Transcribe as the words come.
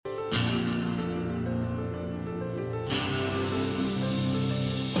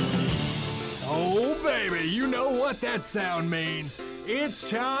Oh, baby, you know what that sound means.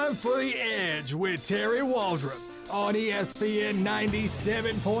 It's time for The Edge with Terry Waldrop on ESPN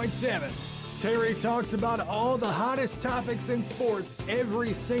 97.7. Terry talks about all the hottest topics in sports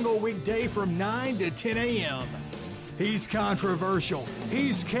every single weekday from 9 to 10 a.m. He's controversial,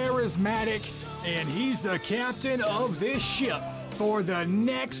 he's charismatic, and he's the captain of this ship for the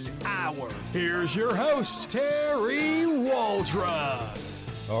next hour. Here's your host, Terry Waldrop.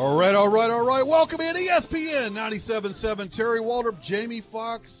 All right. Welcome in ESPN 97.7. Terry Waldrop, Jamie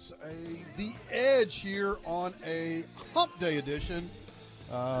Foxx, The Edge here on a Hump Day edition.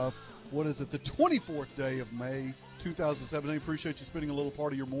 What is it? The 24th day of May, 2017. Appreciate you spending a little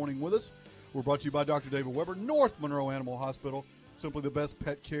part of your morning with us. We're brought to you by Dr. David Weber, North Monroe Animal Hospital. Simply the best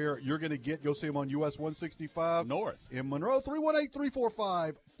pet care you're going to get. Go see him on US 165. North. In Monroe,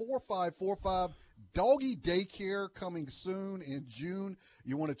 318-345-4545. Doggy daycare coming soon in June.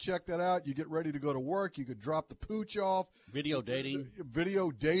 You want to check that out. You get ready to go to work. You could drop the pooch off. Video dating.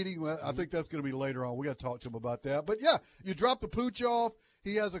 Well, I think that's going to be later on. We got to talk to him about that. But, yeah, you drop the pooch off.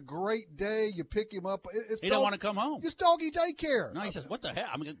 He has a great day. You pick him up. He don't want to come home. It's doggy daycare. No, he says, what the heck?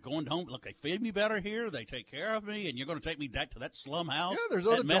 I'm going home. Look, they feed me better here. They take care of me, and you're going to take me back to that slum house? Yeah, there's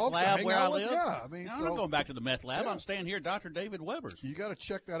other meth dogs lab to where hang I out with. live? Yeah, I mean, I'm not going back to the meth lab. Yeah. I'm staying here at Dr. David Weber's. You got to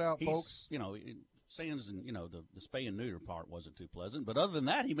check that out, folks. You know, Sands and, you know, the spay and neuter part wasn't too pleasant. But other than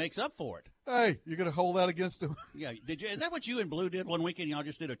that, he makes up for it. Hey, you're going to hold that against him? Yeah. Is that what you and Blue did one weekend? Y'all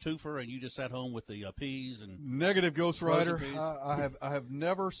just did a twofer and you just sat home with the peas and Negative, Ghost Rider. peas? I have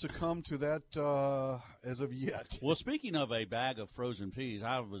never succumbed to that as of yet. Well, speaking of a bag of frozen peas,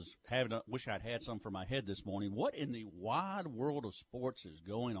 I was wish I'd had some for my head this morning. What in the wide world of sports is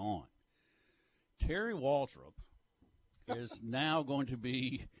going on? Terry Waldrop is now going to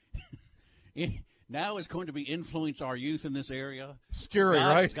be influence our youth in this area. Scary,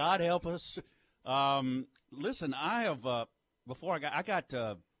 right? God help us. Listen, I have before I got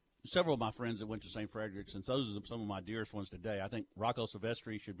several of my friends that went to St. Frederick's, and those are some of my dearest ones today. I think Rocco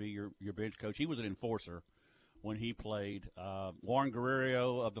Silvestri should be your bench coach. He was an enforcer when he played. Warren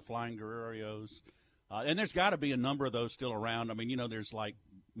Guerrero of the Flying Guerreros. And there's got to be a number of those still around. I mean, you know, there's like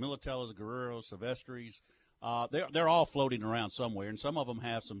Militellas, Guerreros, Silvestris. They're all floating around somewhere, and some of them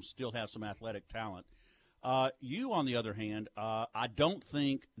still have some athletic talent. You, on the other hand, I don't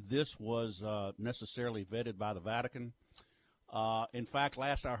think this was necessarily vetted by the Vatican. In fact,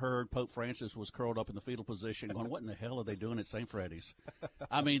 last I heard, Pope Francis was curled up in the fetal position going, what in the hell are they doing at St. Freddy's?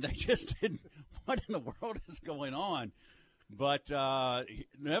 I mean, they just didn't – what in the world is going on? But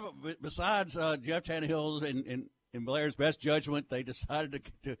besides Jeff Tannehill's and Blair's best judgment, they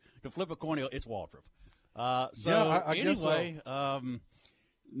decided to flip a coin. It's Waldrop. I guess so.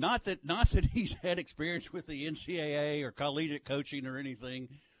 Not that he's had experience with the NCAA or collegiate coaching or anything,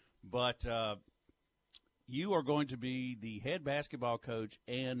 but you are going to be the head basketball coach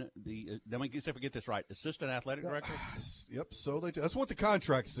and let me see if I get this right, assistant athletic director? Yep, so that's what the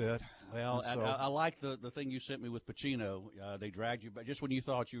contract said. Well, I like the thing you sent me with Pacino. They dragged you back just when you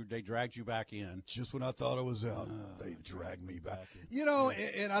thought they dragged you back in. Just when I thought I was out, they dragged me back. You know,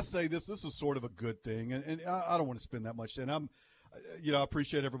 and I say this is sort of a good thing, and I don't want to spend that much time. I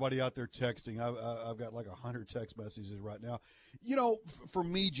appreciate everybody out there texting. I've got like 100 text messages right now. You know, for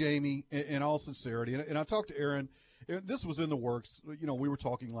me, Jamie, in all sincerity, and I talked to Aaron, this was in the works. You know, we were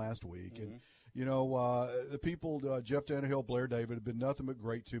talking last week, and, you know, the people, Jeff Tannehill, Blair David, have been nothing but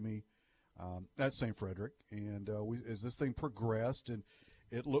great to me at St. Frederick. And as this thing progressed, and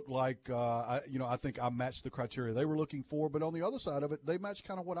it looked like, I think I matched the criteria they were looking for. But on the other side of it, they matched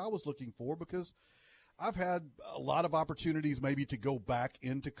kind of what I was looking for because I've had a lot of opportunities maybe to go back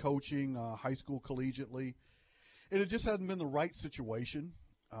into coaching high school collegiately, and it just hadn't been the right situation.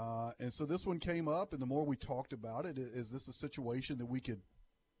 And so this one came up, and the more we talked about it, is this a situation that we could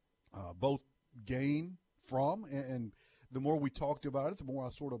both gain from? And the more we talked about it, the more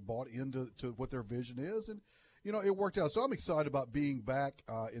I sort of bought into what their vision is. And, you know, it worked out. So I'm excited about being back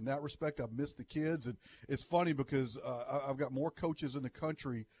in that respect. I've missed the kids. And it's funny because I've got more coaches in the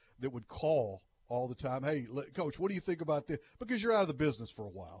country that would call all the time. Hey, Coach, what do you think about this? Because you're out of the business for a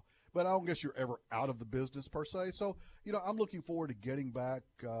while. But I don't guess you're ever out of the business per se. So, you know, I'm looking forward to getting back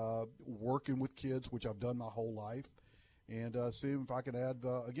working with kids, which I've done my whole life, and seeing if I can add,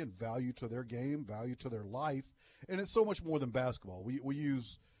 again, value to their game, value to their life. And it's so much more than basketball. We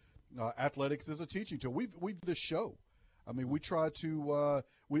use athletics as a teaching tool. We do this show. I mean, we try to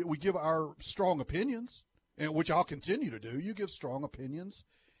we give our strong opinions, and which I'll continue to do. You give strong opinions,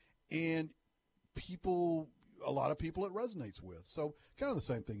 and a lot of people it resonates with. So kind of the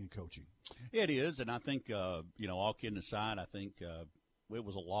same thing in coaching. It is, and I think, all kidding aside, I think it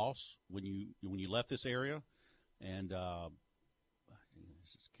was a loss when you left this area, and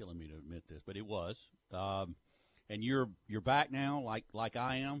it's just killing me to admit this, but it was. And you're back now, like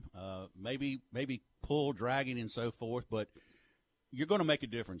I am. Maybe pull, dragging, and so forth, but you're going to make a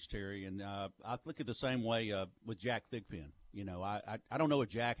difference, Terry. And I look at the same way with Jack Thigpen. You know, I don't know if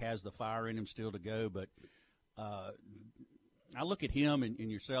Jack has the fire in him still to go, but I look at him and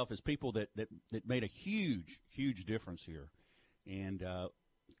yourself as people that made a huge difference here. And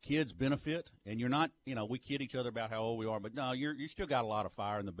kids benefit, and you're not, you know, we kid each other about how old we are, but no, you still got a lot of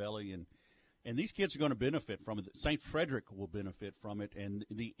fire in the belly, and these kids are going to benefit from it. St. Frederick will benefit from it, and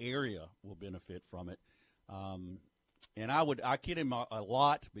the area will benefit from it. And I kid him a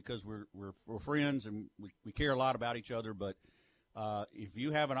lot because we're friends and we care a lot about each other. But if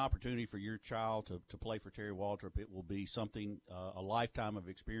you have an opportunity for your child to play for Terry Waldrop, it will be something, a lifetime of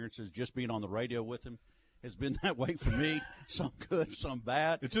experiences. Just being on the radio with him has been that way for me. Some good, some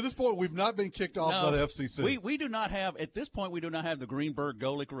bad. And to this point, we've not been kicked off by the FCC. We do not have, at this point, we do not have the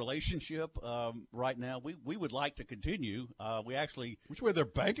Greenberg-Golick relationship right now. We would like to continue. We actually – which way their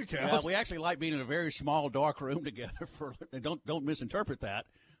bank accounts? We actually like being in a very small, dark room together. Don't misinterpret that.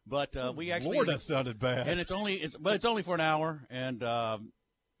 But we actually – Lord, that sounded bad. And it's only for an hour, and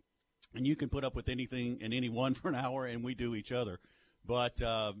you can put up with anything and anyone for an hour, and we do each other. But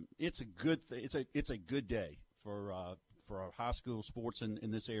it's a good day for our high school sports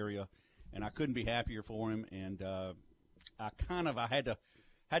in this area, and I couldn't be happier for him. And I had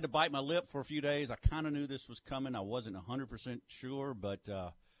to bite my lip for a few days. I kind of knew this was coming. I wasn't 100% sure, but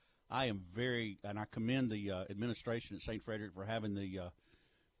I am and I commend the administration at St. Frederick for having the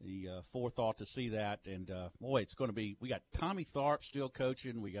forethought to see that. And boy, it's going to be. We got Tommy Tharp still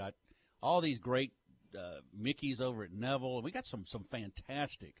coaching. We got all these great. Mickey's over at Neville, and we got some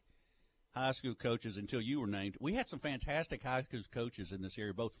fantastic high school coaches until you were named. We had some fantastic high school coaches in this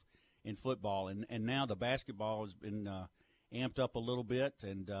area, both in football and now the basketball has been amped up a little bit,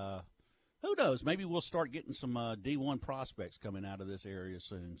 and who knows, maybe we'll start getting some D1 prospects coming out of this area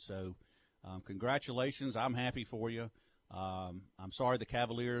soon. So congratulations. I'm happy for you. I'm sorry the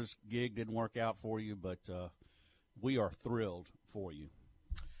Cavaliers gig didn't work out for you, but we are thrilled for you.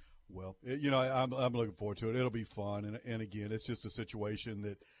 Well, you know, I'm looking forward to it. It'll be fun, and again, it's just a situation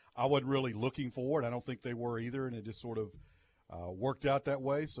that I wasn't really looking for, and I don't think they were either, and it just sort of worked out that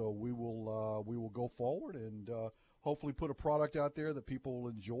way. So we will go forward and hopefully put a product out there that people will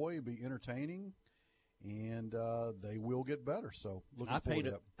enjoy and be entertaining, and they will get better. So looking forward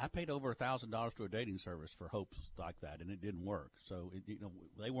to that. I paid over $1,000 to a dating service for hopes like that, and it didn't work. So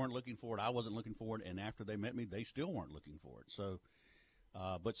they weren't looking for it. I wasn't looking for it, and after they met me, they still weren't looking for it. So.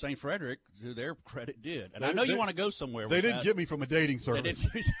 But St. Frederick, to their credit, did. And I know you want to go somewhere with that. They didn't get me from a dating service.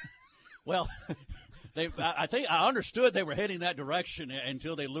 Well, I think I understood they were heading that direction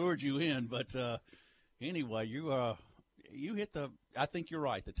until they lured you in. But anyway, you hit the – I think you're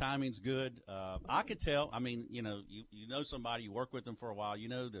right. The timing's good. I could tell. I mean, you know somebody, you work with them for a while. You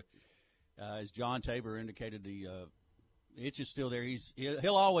know, as John Tabor indicated, the itch is still there.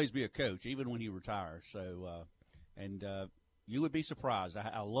 He'll always be a coach, even when he retires. So, you would be surprised.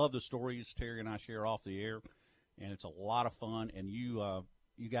 I love the stories Terry and I share off the air, and it's a lot of fun. And you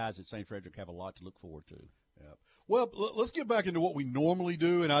guys at St. Frederick have a lot to look forward to. Yeah. Well, let's get back into what we normally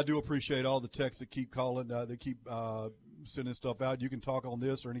do, and I do appreciate all the texts that keep calling, that keep sending stuff out. You can talk on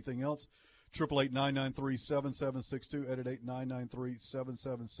this or anything else. 888-993-7762,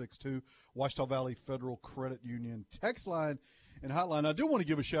 888-993-7762, Ouachita Valley Federal Credit Union text line and hotline. I do want to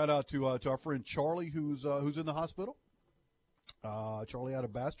give a shout-out to our friend Charlie, who's in the hospital. Charlie out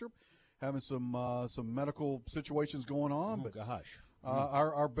of Bastrop, having some medical situations going on. Oh, gosh.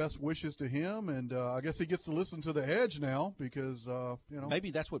 Our best wishes to him, and I guess he gets to listen to the Edge now because, Maybe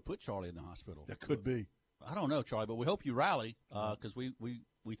that's what put Charlie in the hospital. That could be. I don't know, Charlie, but we hope you rally because we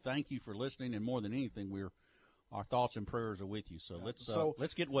thank you for listening, and more than anything, our thoughts and prayers are with you. So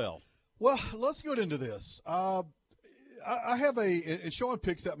let's get well. Well, let's get into this. I have and Sean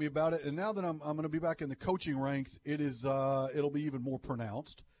picks at me about it, and now that I'm going to be back in the coaching ranks, it'll be even more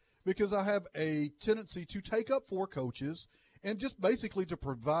pronounced because I have a tendency to take up for coaches and just basically to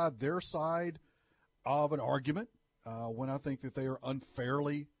provide their side of an argument when I think that they are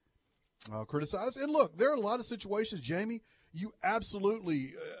unfairly criticized. And look, there are a lot of situations, Jamie, you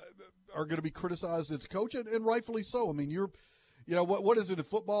absolutely are going to be criticized as a coach, and rightfully so. I mean, what is it in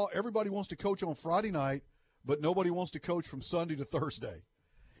football? Everybody wants to coach on Friday night, but nobody wants to coach from Sunday to Thursday.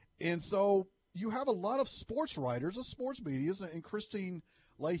 And so you have a lot of sports writers, of sports media, and Christine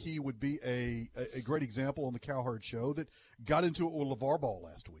Leahy would be a great example on the Cowherd Show that got into it with LeVar Ball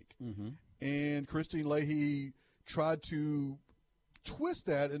last week. Mm-hmm. And Christine Leahy tried to twist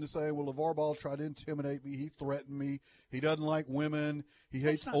that into saying, well, LeVar Ball tried to intimidate me. He threatened me. He doesn't like women. He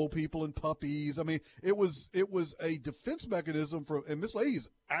hates old people and puppies. I mean, it was a defense mechanism for – and Miss Lady is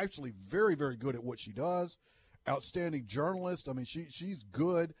actually very, very good at what she does. Outstanding journalist. I mean, she's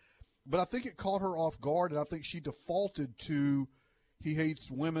good. But I think it caught her off guard, and I think she defaulted to he hates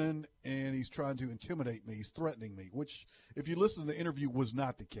women and he's trying to intimidate me. He's threatening me, which, if you listen to the interview, was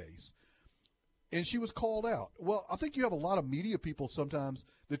not the case. And she was called out. Well, I think you have a lot of media people sometimes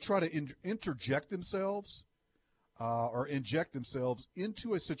that try to interject themselves or inject themselves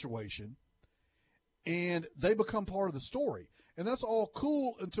into a situation, and they become part of the story. And that's all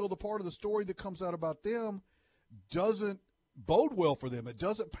cool until the part of the story that comes out about them doesn't bode well for them. It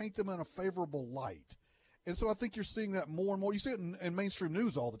doesn't paint them in a favorable light. And so I think you're seeing that more and more. You see it in mainstream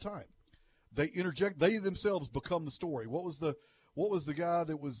news all the time. They interject. They themselves become the story. What was the guy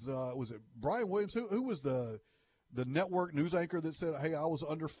that was it Brian Williams? Who was the network news anchor that said, hey, I was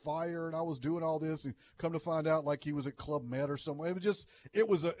under fire and I was doing all this, and come to find out like he was at Club Med or somewhere. It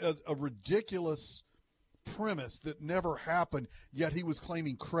was a ridiculous premise that never happened, yet he was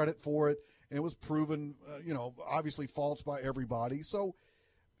claiming credit for it, and it was proven, obviously false by everybody. So,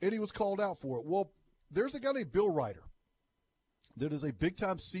 and he was called out for it. Well, there's a guy named Bill Ryder that is a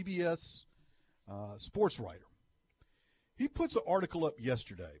big-time CBS sports writer. He puts an article up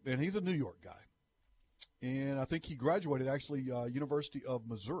yesterday, and he's a New York guy. And I think he graduated, actually, University of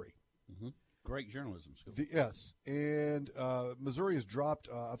Missouri. Mm-hmm. Great journalism school. Yes. And Missouri has dropped,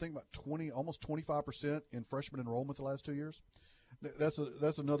 I think, about almost 25% in freshman enrollment the last 2 years.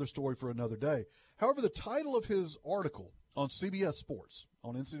 That's another story for another day. However, the title of his article on CBS Sports,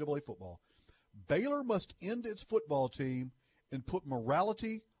 on NCAA football, Baylor must end its football team and put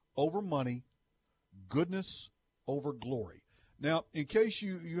morality over money, goodness over glory. Now, in case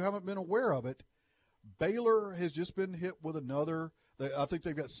you haven't been aware of it, Baylor has just been hit with another. I think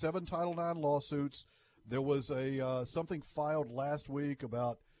they've got 7 Title IX lawsuits. There was something filed last week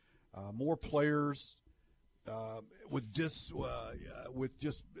about more players with just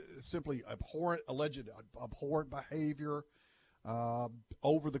simply alleged abhorrent behavior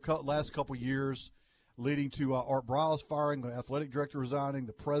over the last couple of years, leading to Art Briles firing, the athletic director resigning,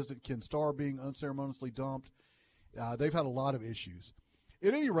 the president, Ken Starr, being unceremoniously dumped. They've had a lot of issues.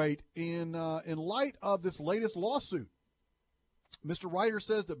 At any rate, in light of this latest lawsuit, Mr. Ryder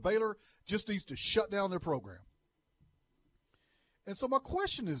says that Baylor just needs to shut down their program. And so my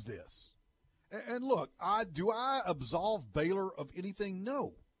question is this. And look, do I absolve Baylor of anything?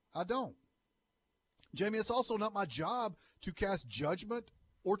 No, I don't. Jamie, it's also not my job to cast judgment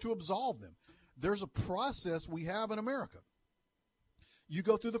or to absolve them. There's a process we have in America. You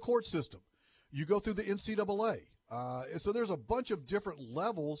go through the court system. You go through the NCAA. So there's a bunch of different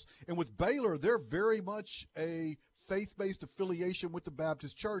levels. And with Baylor, they're very much a faith-based affiliation with the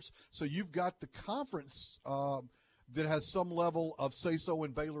Baptist Church. So you've got the conference that has some level of say-so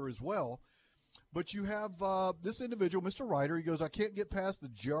in Baylor as well. But you have this individual, Mr. Ryder. He goes, I can't get past the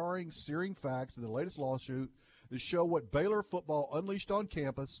jarring, searing facts in the latest lawsuit that show what Baylor football unleashed on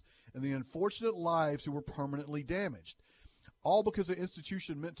campus and the unfortunate lives who were permanently damaged. All because the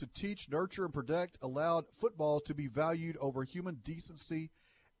institution meant to teach, nurture, and protect allowed football to be valued over human decency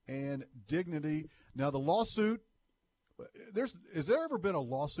and dignity. Now, the lawsuit, has there ever been a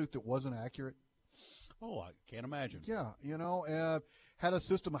lawsuit that wasn't accurate? Oh, I can't imagine. Yeah, had a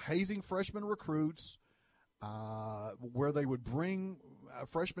system of hazing freshman recruits where they would bring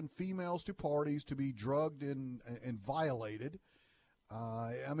freshman females to parties to be drugged and violated.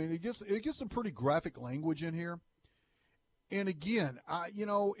 It gets some pretty graphic language in here. And again,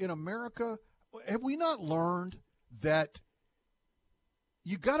 in America, have we not learned that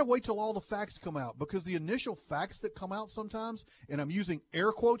you got to wait till all the facts come out? Because the initial facts that come out sometimes, and I'm using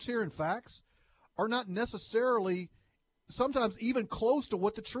air quotes here in facts, are not necessarily sometimes even close to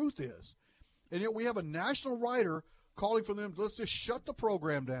what the truth is. And yet we have a national writer calling for them, let's just shut the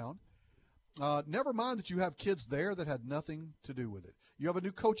program down. Never mind that you have kids there that had nothing to do with it. You have a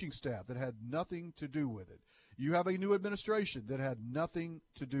new coaching staff that had nothing to do with it. You have a new administration that had nothing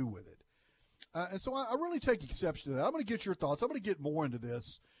to do with it. And so I really take exception to that. I'm going to get your thoughts. I'm going to get more into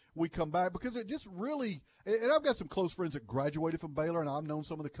this when we come back, because it just really – and I've got some close friends that graduated from Baylor, and I've known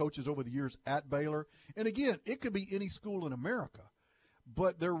some of the coaches over the years at Baylor. And, again, it could be any school in America.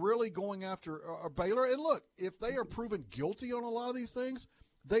 But they're really going after Baylor. And, look, if they are proven guilty on a lot of these things,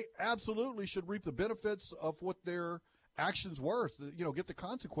 they absolutely should reap the benefits of what their actions were, get the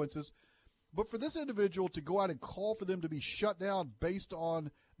consequences. But for this individual to go out and call for them to be shut down based on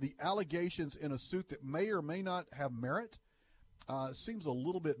the allegations in a suit that may or may not have merit, seems a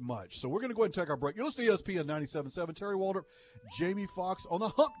little bit much. So we're going to go ahead and take our break. You're listening to ESPN 97.7. Terry Waldrop, Jamie Foxx on the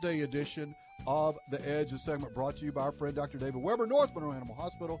Hump Day edition of The Edge. This segment brought to you by our friend Dr. David Weber, North Monroe Animal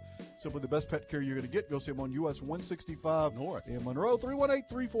Hospital. Simply the best pet care you're going to get. Go see him on US 165 North in Monroe.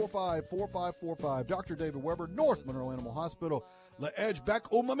 318-345-4545. Dr. David Weber, North Monroe Animal Hospital. The Edge back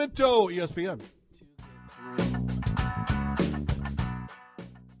un momento, ESPN.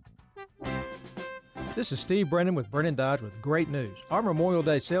 This is Steve Brennan with Brennan Dodge with great news. Our Memorial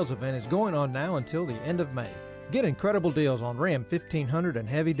Day sales event is going on now until the end of May. Get incredible deals on Ram 1500 and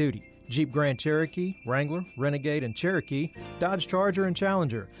heavy duty, Jeep Grand Cherokee, Wrangler, Renegade, and Cherokee, Dodge Charger and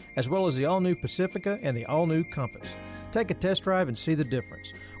Challenger, as well as the all-new Pacifica and the all-new Compass. Take a test drive and see the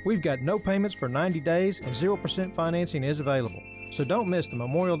difference. We've got no payments for 90 days and 0% financing is available. So don't miss the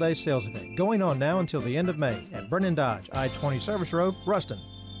Memorial Day sales event going on now until the end of May at Brennan Dodge, I-20 Service Road, Ruston.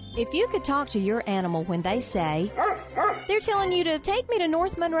 If you could talk to your animal when they say, they're telling you to take me to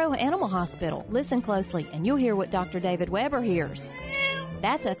North Monroe Animal Hospital, listen closely and you'll hear what Dr. David Weber hears.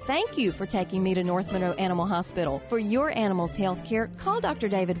 That's a thank you for taking me to North Monroe Animal Hospital. For your animal's health care, call Dr.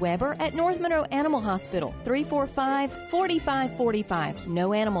 David Weber at North Monroe Animal Hospital, 345-4545.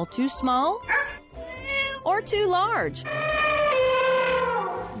 No animal too small or too large.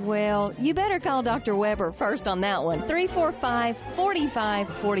 Well, you better call Dr. Weber first on that one,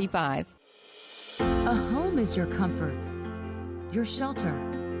 345-4545. A home is your comfort, your shelter.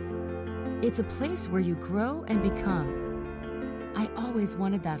 It's a place where you grow and become. I always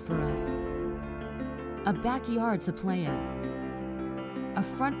wanted that for us. A backyard to play in. A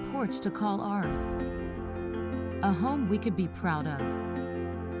front porch to call ours. A home we could be proud of.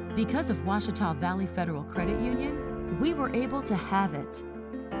 Because of Ouachita Valley Federal Credit Union, we were able to have it.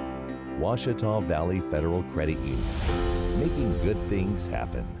 Ouachita Valley Federal Credit Union, making good things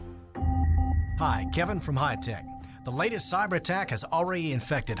happen. Hi, Kevin from High Tech. The latest cyber attack has already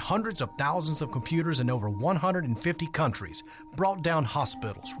infected hundreds of thousands of computers in over 150 countries, brought down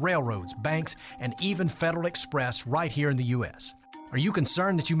hospitals, railroads, banks, and even Federal Express right here in the U.S. Are you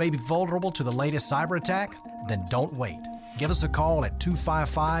concerned that you may be vulnerable to the latest cyber attack? Then don't wait. Give us a call at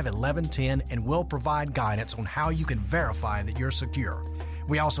 255-1110 and we'll provide guidance on how you can verify that you're secure.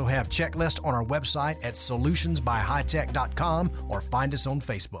 We also have checklists on our website at solutionsbyhightech.com or find us on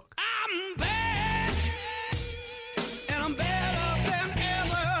Facebook. I'm back, and I'm better than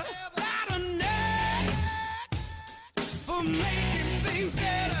ever. Got a knack for making things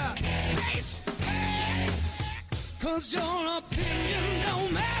better. Face to face, 'cause your opinion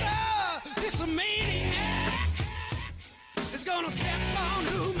don't matter. This a maniac is gonna step on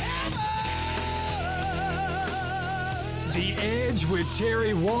whomever. The Edge with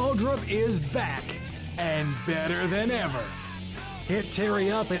Terry Waldrop is back and better than ever. Hit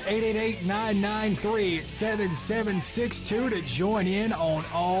Terry up at 888-993-7762 to join in on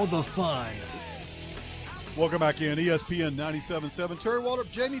all the fun. Welcome back in ESPN 97.7. Terry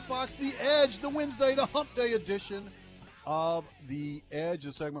Waldrop, Jamie Foxx, The Edge, the Wednesday, the Hump Day edition of The Edge.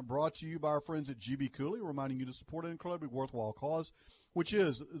 A segment brought to you by our friends at GB Cooley, reminding you to support an incredibly worthwhile cause, which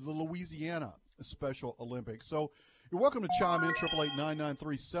is the Louisiana Special Olympics. So you're welcome to chime in,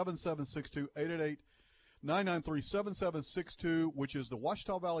 888-993-7762, 888-993-7762, which is the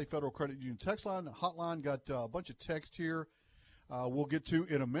Ouachita Valley Federal Credit Union text line. Hotline got a bunch of text here we'll get to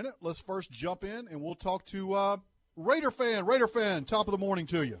in a minute. Let's first jump in, and we'll talk to Raider fan, top of the morning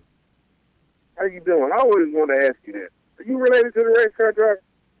to you. How you doing? I always want to ask you that. Are you related to the race car driver?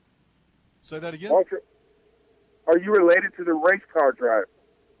 Say that again? Walter? Are you related to the race car driver?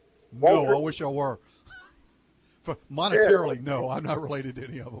 Walter? No, I wish I were. Monetarily, yeah. No, I'm not related to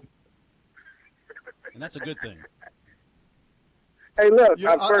any of them. And that's a good thing. Hey, look,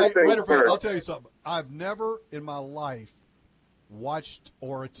 I'll tell you something. I've never in my life watched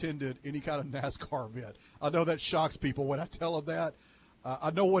or attended any kind of NASCAR event. I know that shocks people when I tell them that.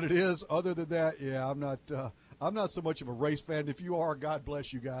 I know what it is. Other than that, yeah, I'm not so much of a race fan. If you are, God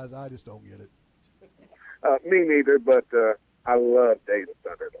bless you guys. I just don't get it. Me neither, but I love Days of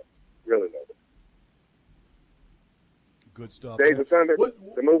Thunder, though. Really love it. Good stuff. Days of Thunder,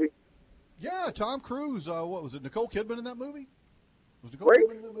 the movie? Yeah, Tom Cruise. What was it, Nicole Kidman in that movie? Was Nicole Great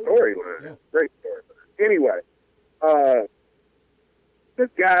Kidman in that movie? Storyline. Yeah. Great storyline. Anyway, this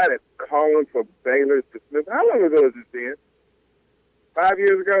guy that's calling for Baylor to Smith, how long ago has this been? 5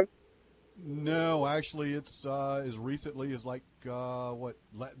 years ago? No, actually, it's as recently as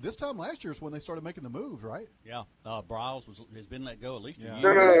this time last year is when they started making the moves, right? Yeah, Bryles has been let go at least a year. No.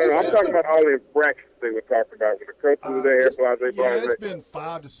 I'm talking about all the infractions they were talking about when the coach was there. It's been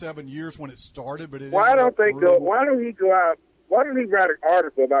 5 to 7 years when it started, but why don't he go out? Why don't he write an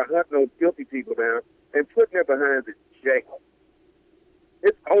article about hunting those guilty people down and putting them behind the jail?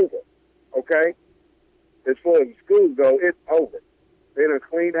 It's over, okay? As far as the schools go, it's over. They done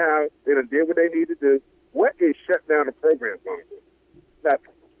cleaned house. They done did what they need to do. What is shut down the program going to do?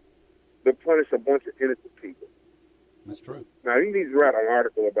 Nothing. To punish a bunch of innocent people. That's true. Now, you need to write an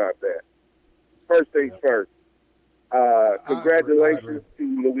article about that. First things first. Congratulations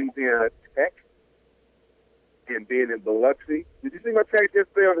to Louisiana Tech and being in Biloxi. Did you see my text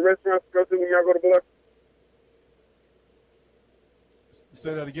yesterday on the restaurants to go to when y'all go to Biloxi?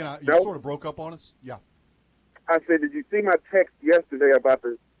 Say that again. You Nope. sort of broke up on us. Yeah. I said, did you see my text yesterday about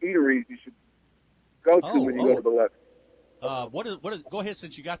the eateries you should go to when you go to Biloxi? What is? Go ahead,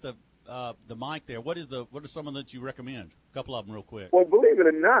 since you got the mic there. What are some of that you recommend? A couple of them, real quick. Well, believe it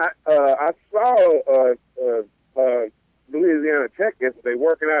or not, I saw Louisiana Tech yesterday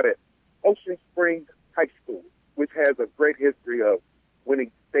working out at Ocean Springs High School, which has a great history of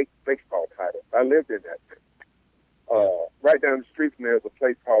winning state baseball titles. I lived in that. Right down the street from there is a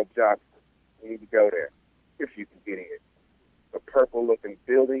place called Johnson. You need to go there if you can get in. The purple-looking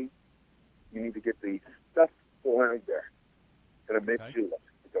building. You need to get the stuffed flounder and a mint julep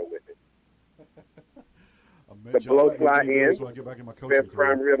to go with it. The blowfly inn, so I get back in my coaching best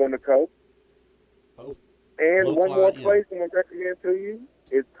prime career. rib on the coast. And Blowfly one more Inn. place I'm going to recommend to you.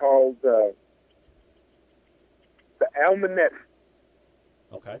 It's called the Almanette.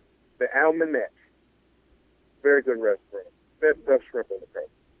 Okay. The Almanette. Very good restaurant. Best stuffed shrimp on the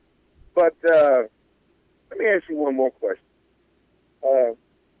coast. But let me ask you one more question.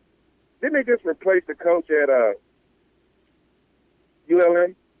 Didn't they just replace the coach at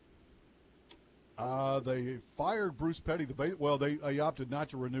ULM? They fired Bruce Petty. They opted not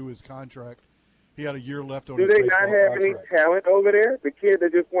to renew his contract. He had a year left on Do his they baseball not have any contract. talent over there? The kid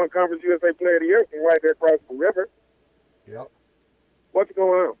that just won Conference USA Player of the Year from right there across the river. Yep. What's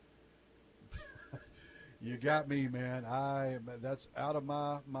going on? You got me, man. That's out of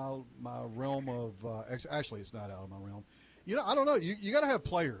my realm of. Actually, it's not out of my realm. I don't know. You got to have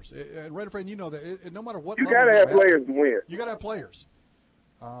players. And Red Friend, you know that. No matter what, You level got to you're have at, players to win. You got to have players.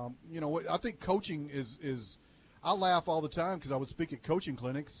 I think coaching is. I laugh all the time because I would speak at coaching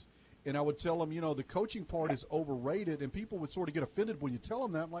clinics, and I would tell them, the coaching part is overrated, and people would sort of get offended when you tell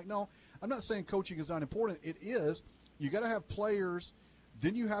them that. I'm like, no, I'm not saying coaching is not important. It is. You got to have players.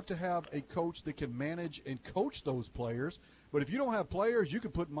 Then you have to have a coach that can manage and coach those players. But if you don't have players, you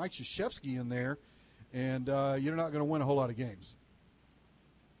could put Mike Krzyzewski in there, and you're not going to win a whole lot of games.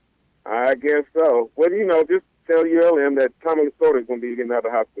 I guess so. Well, just tell ULM that Tommy Lasorda is going to be getting out of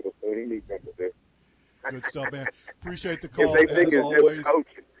the hospital, so he needs something to do. Good stuff, man. Appreciate the call, If they think as it's always. just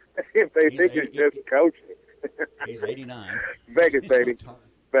coaching. If they think it's just coaching. He's 89. Vegas, baby.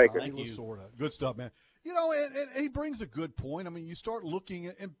 Vegas. Tommy Lasorda. Good stuff, man. And he brings a good point. I mean, you start looking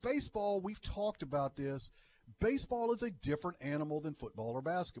at in baseball, we've talked about this. Baseball is a different animal than football or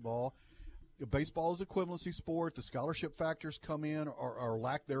basketball. Baseball is an equivalency sport. The scholarship factors come in, or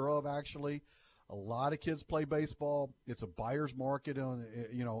lack thereof, actually. A lot of kids play baseball. It's a buyer's market on,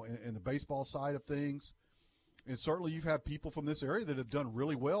 in the baseball side of things. And certainly you've had people from this area that have done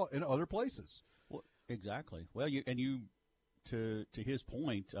really well in other places. Well, exactly. Well, to his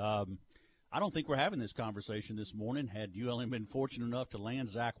point, I don't think we're having this conversation this morning had ULM been fortunate enough to land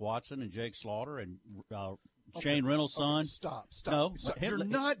Zach Watson and Jake Slaughter and Shane Reynolds' son. Stop. No, You're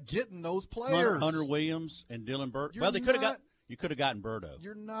not getting those players. Hunter Williams and Dylan Burt. You're Well, they could have not- You could have gotten Birdo.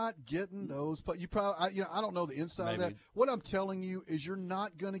 You're not getting those, but you probably, I don't know the inside of Maybe. that. What I'm telling you is you're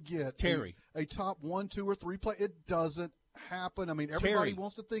not going to get Terry. a top 1, 2, or 3 play. It doesn't happen. I mean, everybody Terry.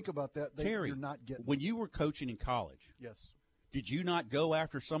 wants to think about that. Terry, you're not getting when it. you were coaching in college, Yes. did you not go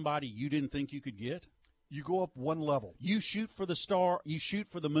after somebody you didn't think you could get? You go up one level. You shoot for the star, you shoot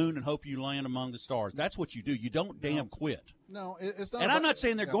for the moon and hope you land among the stars. That's what you do. You don't damn quit. No, it's not. And about, I'm not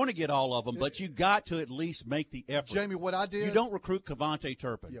saying they're no. going to get all of them, but you got to at least make the effort. Jamie, what I did. You don't recruit Cavante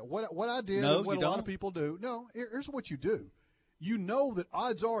Turpin. Yeah, what I did No, and what you a lot don't. of people do. No, here's what you do. You know that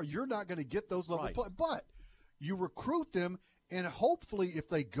odds are you're not going to get those level Right. play, but you recruit them, and hopefully if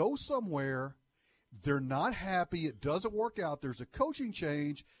they go somewhere, they're not happy, it doesn't work out, there's a coaching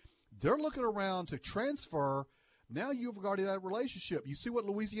change, they're looking around to transfer. Now you've already that relationship. You see what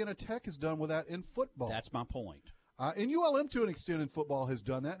Louisiana Tech has done with that in football. That's my point. And ULM, to an extent, in football has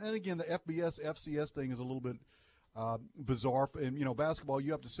done that. And, again, the FBS, FCS thing is a little bit bizarre. And, basketball,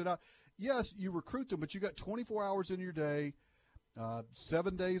 you have to sit out. Yes, you recruit them, but you got 24 hours in your day,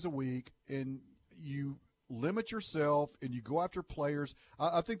 7 days a week, and you limit yourself and you go after players.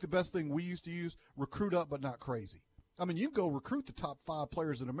 I think the best thing we used to use, recruit up but not crazy. I mean, you go recruit the top 5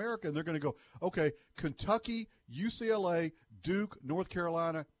 players in America, and they're going to go, okay, Kentucky, UCLA, Duke, North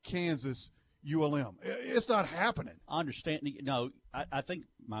Carolina, Kansas, ULM. It's not happening. I understand. No, I think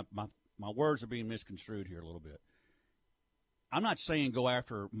my words are being misconstrued here a little bit. I'm not saying go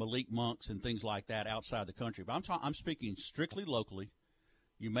after Malik Monks and things like that outside the country, but I'm speaking strictly locally.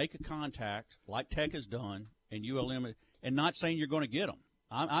 You make a contact like Tech has done, and ULM, and not saying you're going to get them.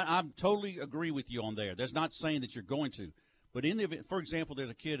 I totally agree with you on there. That's not saying that you're going to. But in the event, for example, there's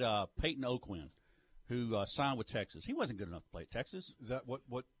a kid, Peyton Oquin, who signed with Texas. He wasn't good enough to play at Texas. Is that what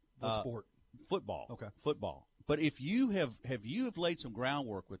sport? Football. Okay. Football. But if you have laid some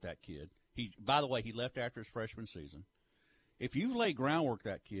groundwork with that kid, by the way, he left after his freshman season. If you've laid groundwork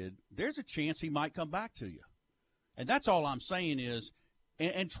with that kid, there's a chance he might come back to you. And that's all I'm saying is,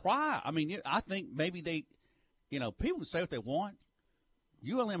 and try. I mean, I think maybe they, people can say what they want.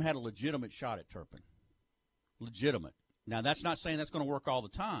 ULM had a legitimate shot at Turpin. Legitimate. Now, that's not saying that's going to work all the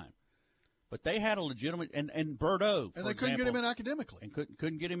time. But they had a legitimate, and Birdo, and they couldn't get him in academically. And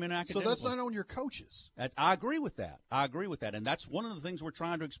couldn't get him in academically. So that's not on your coaches. I agree with that. And that's one of the things we're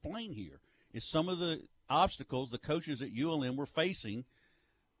trying to explain here is some of the obstacles the coaches at ULM were facing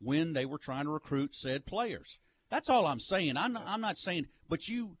when they were trying to recruit said players. That's all I'm saying. I'm not saying, but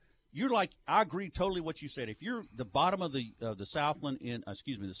you're like, I agree totally what you said. If you're the bottom of the Southland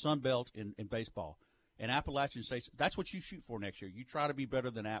the Sun Belt in baseball, and Appalachian State, that's what you shoot for next year. You try to be better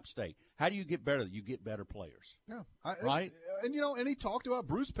than App State. How do you get better? You get better players. Yeah. Right? And he talked about,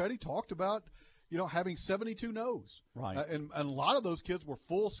 Bruce Petty talked about, having 72 no's. Right. And a lot of those kids were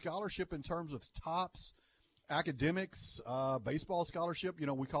full scholarship in terms of tops, academics, baseball scholarship.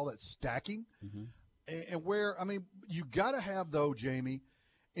 We call that stacking. Mm-hmm. And where, you got to have, though, Jamie,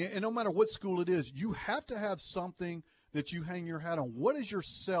 and no matter what school it is, you have to have something that you hang your hat on. What is your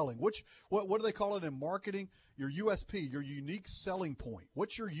selling? What do they call it in marketing? Your USP, your unique selling point.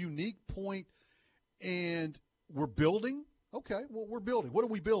 What's your unique point? And we're building. Okay, well, we're building. What are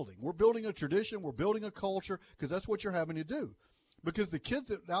we building? We're building a tradition. We're building a culture because that's what you're having to do. Because the kids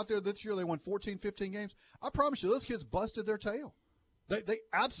that out there this year, they won 14, 15 games. I promise you, those kids busted their tail. They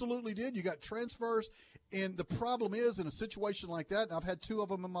absolutely did. You got transfers. And the problem is, in a situation like that, and I've had two of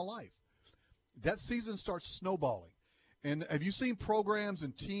them in my life, that season starts snowballing. And have you seen programs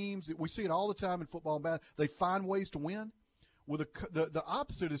and teams? We see it all the time in football and basketball. They find ways to win. Well, the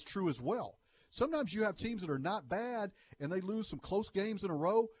opposite is true as well. Sometimes you have teams that are not bad, and they lose some close games in a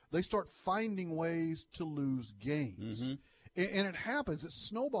row. They start finding ways to lose games. Mm-hmm. And it happens. It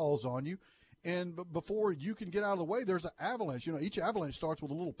snowballs on you. And before you can get out of the way, there's an avalanche. Each avalanche starts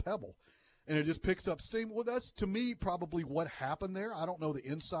with a little pebble, and it just picks up steam. Well, that's, to me, probably what happened there. I don't know the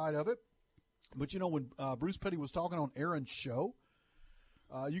inside of it. But, when Bruce Petty was talking on Aaron's show,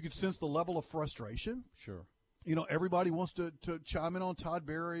 you could sense the level of frustration. Sure. Everybody wants to chime in on Todd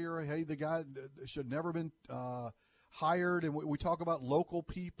Berry or, hey, the guy should never been hired. And we talk about local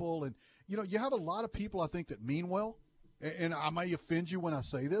people. And, you have a lot of people, I think, that mean well. And I may offend you when I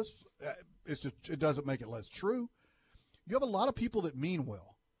say this. It doesn't make it less true. You have a lot of people that mean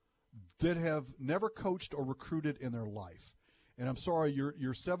well that have never coached or recruited in their life. And I'm sorry, your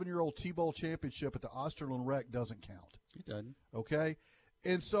 7-year-old T-Bowl championship at the Osterlin Rec doesn't count. It doesn't. Okay?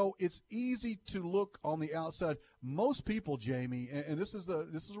 And so it's easy to look on the outside. Most people, Jamie, and this is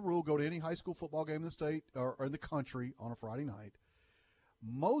a rule, go to any high school football game in the state or in the country on a Friday night.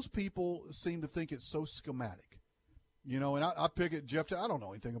 Most people seem to think it's so schematic. And I pick it, Jeff, I don't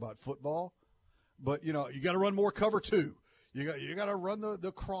know anything about football, but, you got to run more cover two. You got to run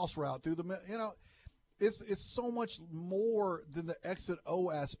the cross route through the, it's so much more than the exit O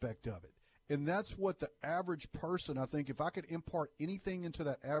aspect of it. And that's what the average person, I think, if I could impart anything into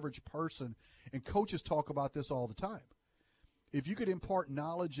that average person, and coaches talk about this all the time, if you could impart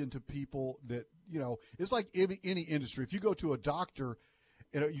knowledge into people that, it's like any industry. If you go to a doctor,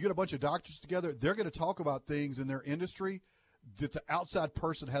 you get a bunch of doctors together, they're going to talk about things in their industry that the outside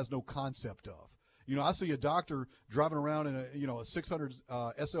person has no concept of. I see a doctor driving around in a 600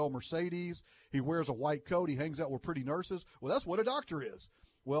 SL Mercedes. He wears a white coat. He hangs out with pretty nurses. Well, that's what a doctor is.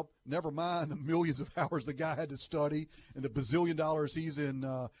 Well, never mind the millions of hours the guy had to study and the bazillion dollars he's in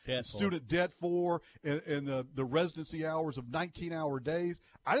student debt for and the residency hours of 19-hour days.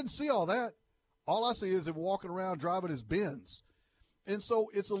 I didn't see all that. All I see is him walking around driving his Benz. And so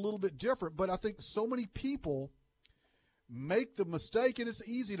it's a little bit different. But I think so many people make the mistake, and it's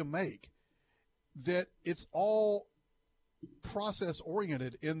easy to make, that it's all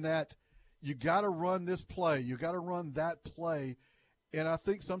process-oriented in that you got to run this play, you got to run that play, and I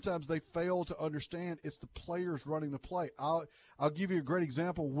think sometimes they fail to understand it's the players running the play. I'll give you a great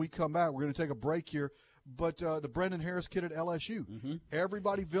example when we come back. We're going to take a break here, but the Brendan Harris kid at LSU,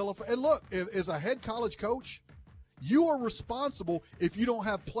 everybody vilified. And look, as a head college coach, You are responsible if you don't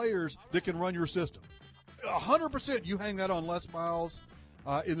have players that can run your system. 100% you hang that on Les Miles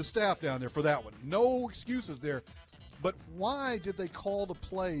in the staff down there for that one. No excuses there. But why did they call the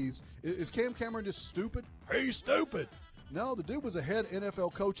plays? Is Cam Cameron just stupid? He's stupid. No, the dude was a head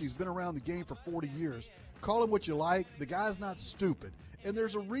NFL coach. He's been around the game for 40 years. Call him what you like. The guy's not stupid. And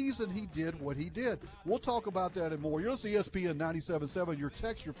there's a reason he did what he did. We'll talk about that and more. You're listening to ESPN 97.7. Your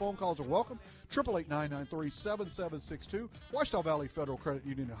text, your phone calls are welcome. 888-993-7762. Ouachita Valley Federal Credit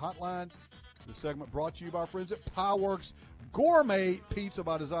Union Hotline. This segment brought to you by our friends at Pieworks Gourmet Pizza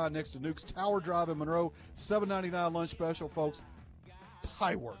by Design next to Nuke's Tower Drive in Monroe. $7.99 lunch special, folks.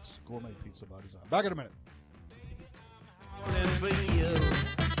 Pieworks Gourmet Pizza by Design. Back in a minute.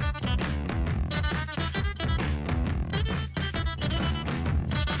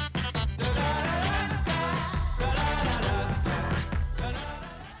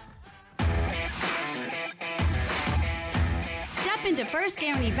 Step into First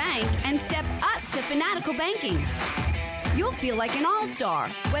Guarantee Bank and step up to Fanatical Banking. You'll feel like an all-star,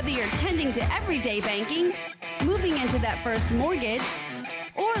 whether you're tending to everyday banking, moving into that first mortgage,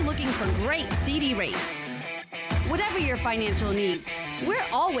 or looking for great CD rates. Whatever your financial needs, we're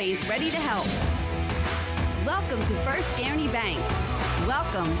always ready to help. Welcome to First Guarantee Bank.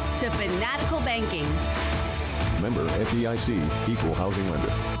 Welcome to Fanatical Banking. Member FDIC, Equal Housing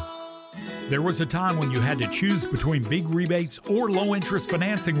Lender. There was a time when you had to choose between big rebates or low-interest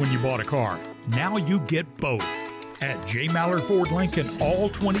financing when you bought a car. Now you get both. At J. Mallard Ford Lincoln, all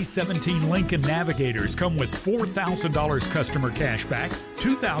 2017 Lincoln Navigators come with $4,000 customer cash back,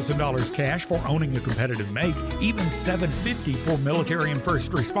 $2,000 cash for owning a competitive make, even $750 for military and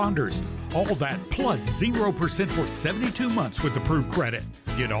first responders. All that plus 0% for 72 months with approved credit.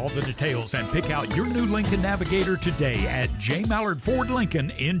 Get all the details and pick out your new Lincoln Navigator today at J. Mallard Ford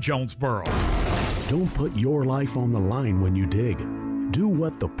Lincoln in Jonesboro. Don't put your life on the line when you dig. Do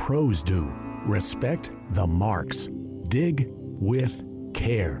what the pros do. Respect the marks. Dig with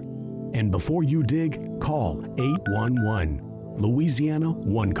care. And before you dig, call 811. Louisiana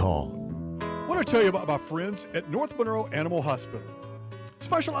One Call. I want to tell you about my friends at North Monroe Animal Hospital.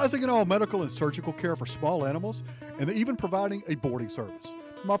 Specializing in all medical and surgical care for small animals, and they're even providing a boarding service.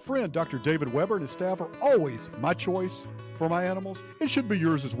 My friend Dr. David Weber and his staff are always my choice for my animals. It should be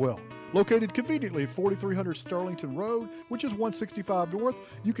yours as well. Located conveniently at 4300 Sterlington Road, which is 165 North.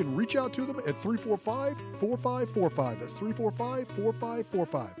 You can reach out to them at 345-4545. That's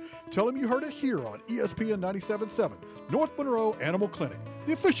 345-4545. Tell them you heard it here on ESPN 97.7, North Monroe Animal Clinic,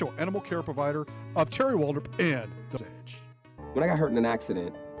 the official animal care provider of Terry Waldrop and The Edge. When I got hurt in an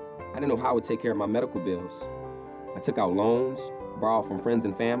accident, I didn't know how I would take care of my medical bills. I took out loans, borrowed from friends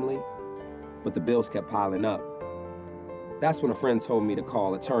and family, but the bills kept piling up. That's when a friend told me to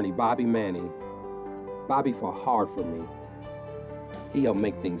call attorney Bobby Manning. Bobby fought hard for me. He helped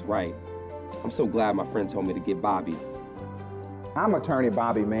make things right. I'm so glad my friend told me to get Bobby. I'm attorney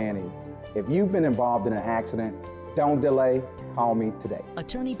Bobby Manning. If you've been involved in an accident, don't delay. Call me today.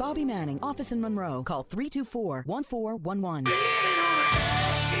 Attorney Bobby Manning, office in Monroe. Call 324-1411.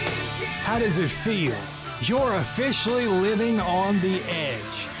 How does it feel? You're officially living on the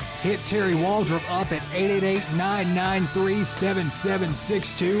edge. Hit Terry Waldrop up at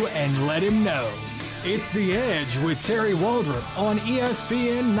 888-993-7762 and let him know. It's The Edge with Terry Waldrop on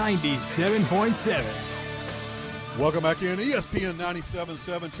ESPN 97.7. Welcome back in ESPN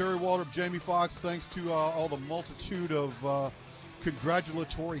 97.7. Terry Waldrop, Jamie Foxx. Thanks to all the multitude of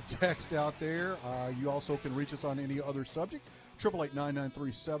congratulatory text out there. You also can reach us on any other subject.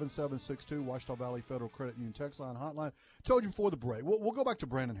 888-993-7762, Ouachita Valley Federal Credit Union text line hotline. Told you before the break. We'll go back to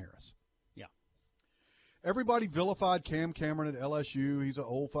Brandon Harris. Yeah. Everybody vilified Cam Cameron at LSU. He's an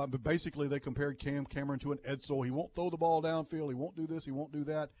old fight, but basically they compared Cam Cameron to an Edsel. He won't throw the ball downfield. He won't do this. He won't do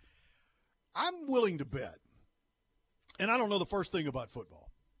that. I'm willing to bet, and I don't know the first thing about football.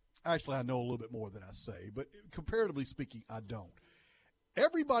 Actually, I know a little bit more than I say, but comparatively speaking, I don't.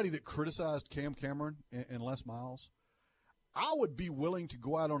 Everybody that criticized Cam Cameron and Les Miles, I would be willing to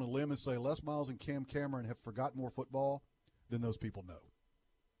go out on a limb and say Les Miles and Cam Cameron have forgotten more football than those people know.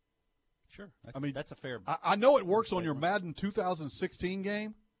 Sure. That's a fair. I know it works on your Madden 2016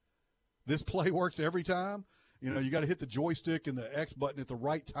 game. This play works every time. You know, you got to hit the joystick and the X button at the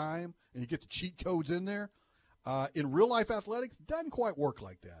right time, and you get the cheat codes in there. In real-life athletics, it doesn't quite work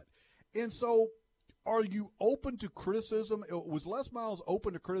like that. And so are you open to criticism? Was Les Miles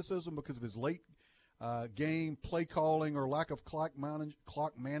open to criticism because of his late game play calling or lack of clock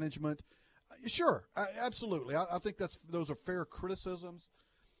management? Sure, absolutely. I think those are fair criticisms.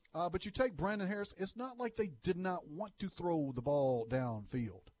 But you take Brandon Harris, it's not like they did not want to throw the ball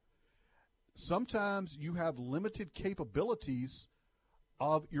downfield. sometimes you have limited capabilities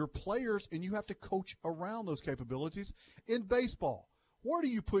of your players, and you have to coach around those capabilities. In baseball, where do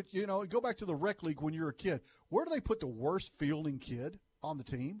you put, go back to the rec league when you're a kid. Where do they put the worst fielding kid on the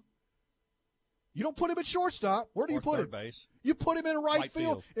team? You don't put him at shortstop. Where do you put him? Base. You put him in right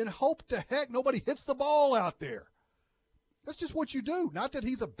field and hope to heck nobody hits the ball out there. That's just what you do. Not that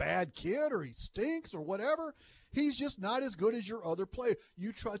he's a bad kid or he stinks or whatever. He's just not as good as your other player.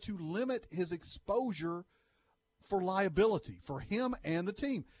 You try to limit his exposure for liability for him and the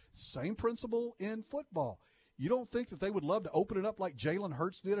team. Same principle in football. You don't think that they would love to open it up like Jalen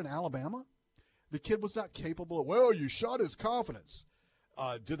Hurts did in Alabama? The kid was not capable of, well, you shot his confidence.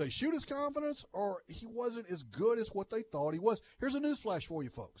 Did they shoot his confidence, or he wasn't as good as what they thought he was? Here's a newsflash for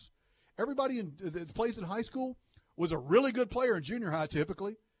you folks. Everybody that plays in high school was a really good player in junior high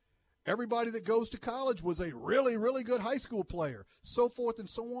typically. Everybody that goes to college was a really, really good high school player, so forth and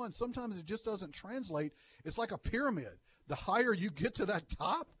so on. Sometimes it just doesn't translate. It's like a pyramid. The higher you get to that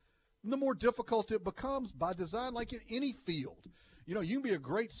top, the more difficult it becomes by design, like in any field. You can be a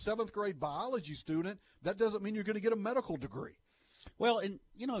great 7th grade biology student. That doesn't mean you're going to get a medical degree. Well, and,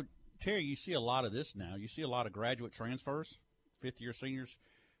 Terry, you see a lot of this now. You see a lot of graduate transfers, fifth-year seniors,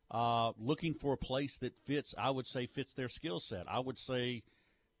 looking for a place that fits their skill set. I would say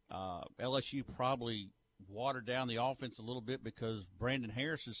LSU probably watered down the offense a little bit because Brandon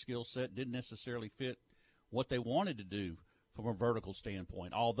Harris's skill set didn't necessarily fit what they wanted to do from a vertical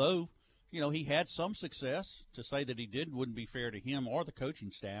standpoint. Although, he had some success. To say that he didn't wouldn't be fair to him or the coaching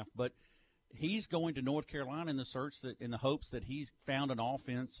staff, but he's going to North Carolina in the hopes that he's found an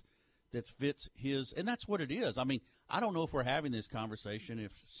offense that fits his, and that's what it is. I mean, I don't know if we're having this conversation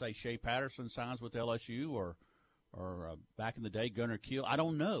if, say, Shea Patterson signs with LSU or back in the day, Gunnar Kiel. I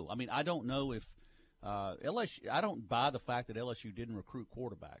don't know. I mean, I don't know if LSU – I don't buy the fact that LSU didn't recruit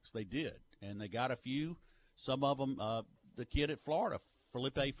quarterbacks. They did, and they got a few. Some of them the kid at Florida,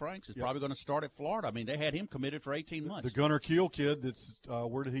 Felipe Franks, is probably going to start at Florida. I mean, they had him committed for 18 months. The Gunnar Kiel kid,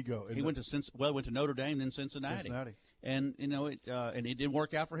 where did he go? He went to Notre Dame, then Cincinnati. And, and it didn't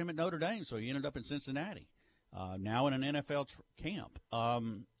work out for him at Notre Dame, so he ended up in Cincinnati, now in an NFL camp.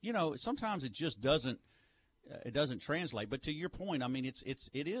 Sometimes it just doesn't – it doesn't translate. But to your point, I mean, it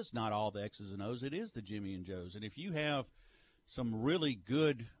is not all the X's and O's. It is the Jimmy and Joes. And if you have some really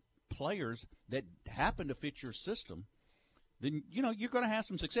good players that happen to fit your system, then, you're going to have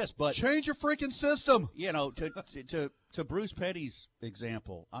some success. But change your freaking system. To Bruce Petty's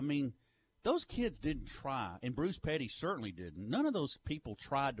example, I mean, those kids didn't try, and Bruce Petty certainly didn't. None of those people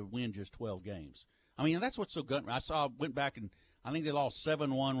tried to win just 12 games. I mean, that's what's so good. Went back, and I think they lost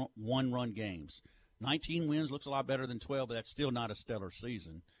 7 one-run games. 19 wins looks a lot better than 12, but that's still not a stellar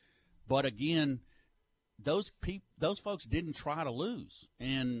season. But again, those folks didn't try to lose,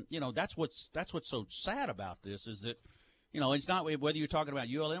 and that's what's so sad about this is that it's not whether you're talking about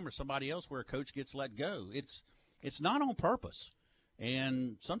ULM or somebody else where a coach gets let go. It's not on purpose,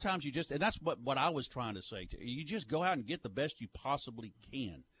 and sometimes and that's what I was trying to say. You just go out and get the best you possibly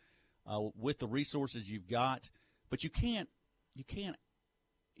can with the resources you've got, but you can't.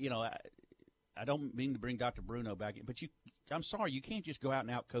 I don't mean to bring Dr. Bruno back in, but I'm sorry, you can't just go out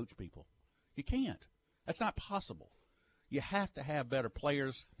and out-coach people. You can't. That's not possible. You have to have better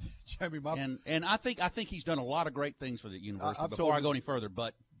players. Jamie, and I think he's done a lot of great things for the university. Before I go any further,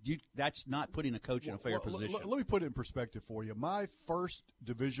 but that's not putting a coach in a fair position. Let me put it in perspective for you. My first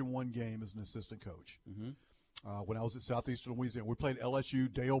Division I game as an assistant coach, when I was at Southeastern Louisiana, we played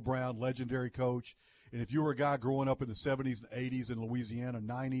LSU. Dale Brown, legendary coach. And if you were a guy growing up in the 70s and 80s in Louisiana,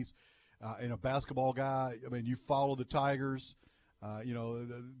 90s, and a basketball guy, I mean, you follow the Tigers.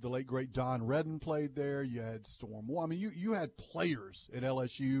 The late, great Don Redden played there. You had Storm Moore. I mean, you had players at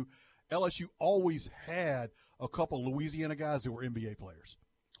LSU. LSU always had a couple Louisiana guys that were NBA players,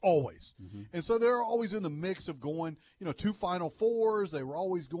 always. And so they're always in the mix of going, 2 Final Fours. They were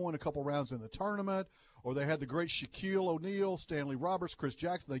always going a couple rounds in the tournament. Or they had the great Shaquille O'Neal, Stanley Roberts, Chris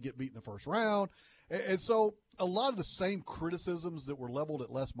Jackson. They get beat in the first round. And so a lot of the same criticisms that were leveled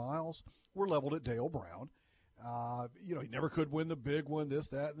at Les Miles were leveled at Dale Brown. He never could win the big one, this,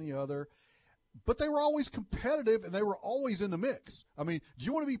 that, and the other. But they were always competitive, and they were always in the mix. I mean, do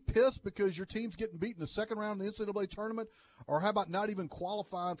you want to be pissed because your team's getting beat in the second round of the NCAA tournament? Or how about not even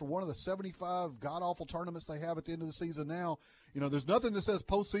qualifying for one of the 75 god-awful tournaments they have at the end of the season now? There's nothing that says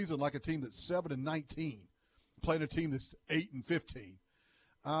postseason like a team that's 7-19 playing a team that's 8-15.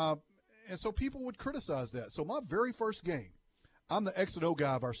 And so people would criticize that. So my very first game, I'm the X and O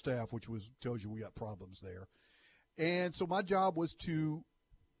guy of our staff, which tells you we got problems there. And so my job was to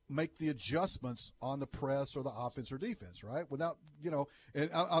make the adjustments on the press or the offense or defense, right? Without, and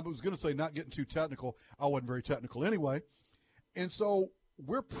I was going to say not getting too technical. I wasn't very technical anyway. And so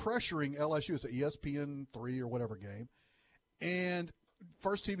we're pressuring LSU. It's an ESPN 3 or whatever game. And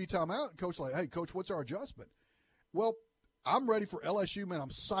first TV timeout, coach like, hey, coach, what's our adjustment? Well, I'm ready for LSU, man. I'm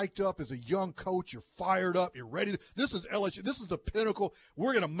psyched up as a young coach. You're fired up. You're ready. This is LSU. This is the pinnacle.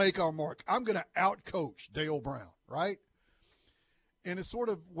 We're going to make our mark. I'm going to out-coach Dale Brown, right? And it's sort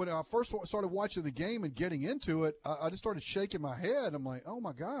of when I first started watching the game and getting into it, I just started shaking my head. I'm like, oh,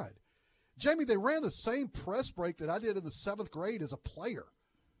 my God. Jamie, they ran the same press break that I did in the 7th grade as a player.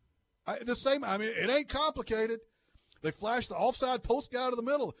 It ain't complicated. They flashed the offside post guy to the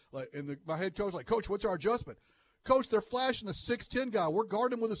middle. My head coach like, Coach, what's our adjustment? Coach, they're flashing a 6'10 guy. We're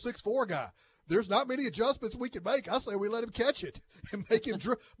guarding him with a 6'4 guy. There's not many adjustments we can make. I say we let him catch it and make him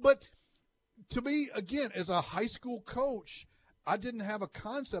But to me, again, as a high school coach, I didn't have a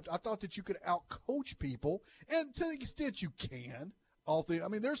concept. I thought that you could out-coach people, and to the extent you can.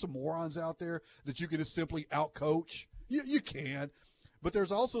 There's some morons out there that you can just simply out-coach. You can. But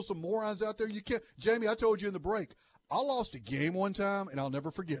there's also some morons out there you can't. Jamie, I told you in the break, I lost a game one time, and I'll never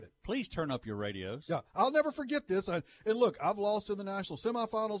forget it. Please turn up your radios. Yeah, I'll never forget this. And look, I've lost in the national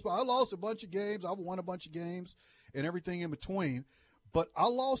semifinals, but I lost a bunch of games. I've won a bunch of games and everything in between. But I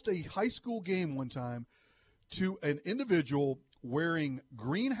lost a high school game one time to an individual wearing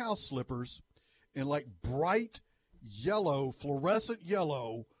greenhouse slippers and like bright yellow, fluorescent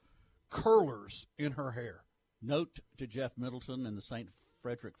yellow curlers in her hair. Note to Jeff Middleton and the St.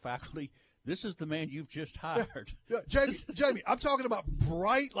 Frederick faculty, this is the man you've just hired. Yeah, Jamie, I'm talking about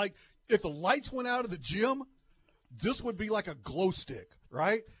bright, like if the lights went out of the gym, this would be like a glow stick,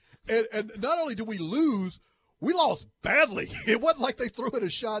 right? And not only did we lose, we lost badly. It wasn't like they threw in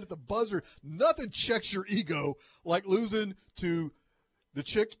a shot at the buzzer. Nothing checks your ego like losing to the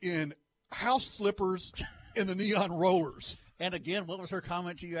chick in house slippers and the neon rollers. And again, what was her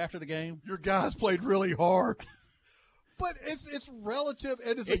comment to you after the game? Your guys played really hard. But it's relative.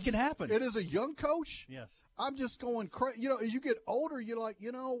 It can happen. It is a young coach. Yes. I'm just going crazy. As you get older, you're like,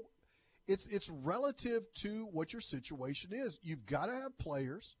 it's relative to what your situation is. You've got to have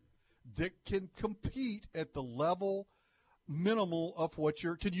players that can compete at the level minimal of what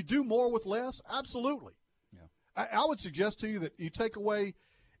you're – can you do more with less? Absolutely. Yeah. I would suggest to you that you take away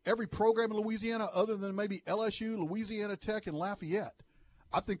every program in Louisiana other than maybe LSU, Louisiana Tech, and Lafayette.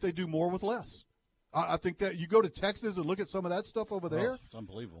 I think they do more with less. I think that you go to Texas and look at some of that stuff over there. It's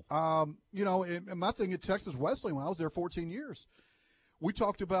unbelievable. And my thing at Texas Wesleyan when I was there 14 years, we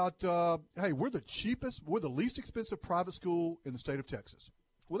talked about, hey, we're the least expensive private school in the state of Texas.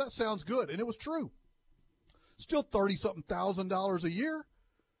 Well, that sounds good, and it was true. Still $30-something thousand a year.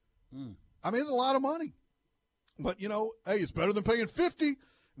 It's a lot of money. But, hey, it's better than paying $50. And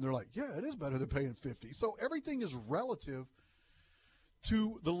they're like, yeah, it is better than paying $50. So everything is relative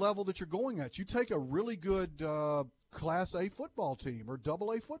to the level that you're going at. You take a really good Class A football team or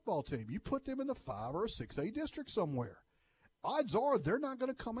AA football team. You put them in the 5 or 6A district somewhere. Odds are they're not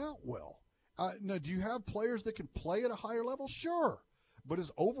going to come out well. Now, do you have players that can play at a higher level? Sure. But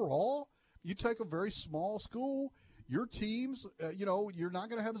as overall, you take a very small school, your teams, you're not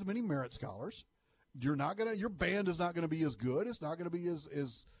going to have as many merit scholars. Your band is not going to be as good. It's not going to be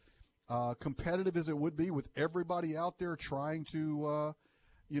as competitive as it would be with everybody out there trying to,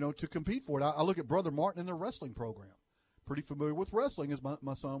 to compete for it. I look at Brother Martin in their wrestling program. Pretty familiar with wrestling as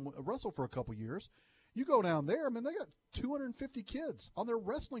my son wrestled for a couple years. You go down there, they got 250 kids on their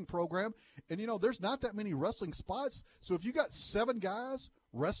wrestling program. And, there's not that many wrestling spots. So if you got 7 guys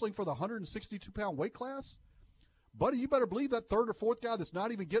wrestling for the 162-pound weight class, buddy, you better believe that 3rd or 4th guy that's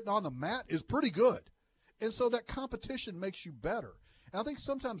not even getting on the mat is pretty good. And so that competition makes you better. And I think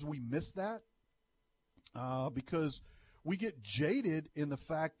sometimes we miss that because we get jaded in the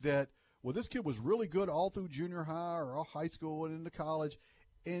fact that, well, this kid was really good all through junior high or all high school and into college.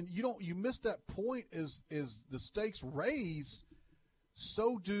 And you miss that point as the stakes raise,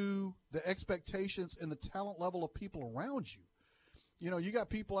 so do the expectations and the talent level of people around you. You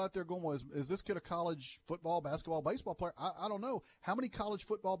got people out there going, well, is this kid a college football, basketball, baseball player? I don't know. How many college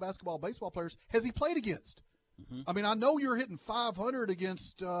football, basketball, baseball players has he played against? Mm-hmm. I know you're hitting 500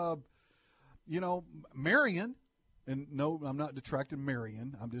 against, Marion. And no, I'm not detracting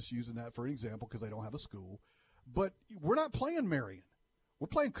Marion. I'm just using that for an example because they don't have a school. But we're not playing Marion. We're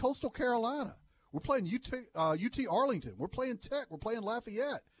playing Coastal Carolina. We're playing UT Arlington. We're playing Tech. We're playing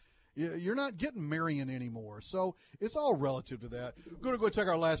Lafayette. You're not getting Marion anymore. So it's all relative to that. We're going to go check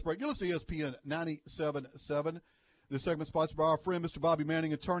our last break. You're listening to ESPN 97.7. This segment sponsored by our friend Mr. Bobby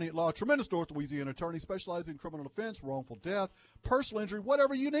Manning, attorney at law, tremendous North Louisiana attorney specializing in criminal defense, wrongful death, personal injury,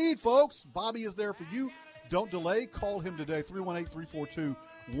 whatever you need, folks. Bobby is there for you. Don't delay. Call him today, 318-342-1411,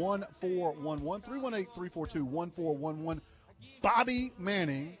 318-342-1411. Bobby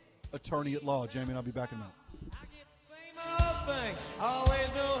Manning, attorney at law. Jamie and I'll be back in a minute. Thing. Always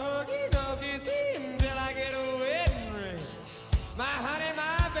no hooky doggy see until I get a wedding ring. My honey,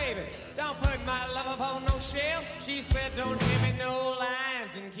 my baby, don't put my love upon no shelf. She said, don't give me no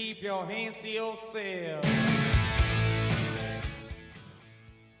lines and keep your hands to yourself.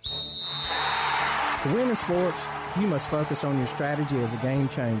 To win in sports, you must focus on your strategy as the game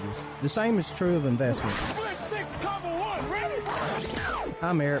changes. The same is true of investments.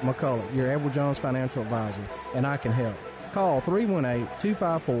 I'm Eric McCullough, your Edward Jones financial advisor, and I can help. Call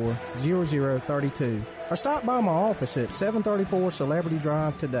 318-254-0032 or stop by my office at 734 Celebrity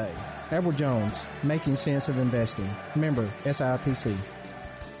Drive today. Edward Jones, making sense of investing. Member SIPC.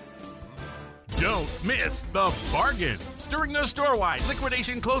 Don't miss the bargains during the store-wide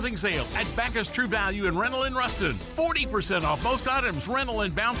liquidation closing sale at Bacchus True Value in Rental and Ruston. 40% off most items, rental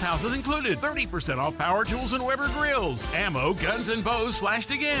and bounce houses included. 30% off power tools and Weber grills. Ammo, guns, and bows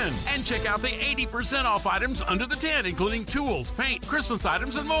slashed again. And check out the 80% off items under the tent, including tools, paint, Christmas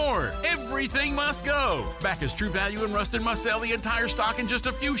items, and more. Everything must go. Bacchus True Value in Ruston must sell the entire stock in just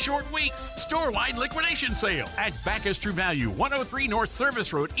a few short weeks. Store-wide liquidation sale at Bacchus True Value, 103 North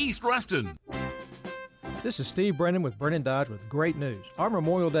Service Road, East Ruston. This is Steve Brennan with Brennan Dodge with great news. Our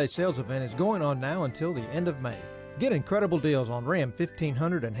Memorial Day sales event is going on now until the end of May. Get incredible deals on Ram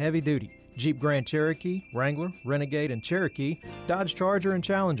 1500 and heavy duty, Jeep Grand Cherokee, Wrangler, Renegade, and Cherokee, Dodge Charger and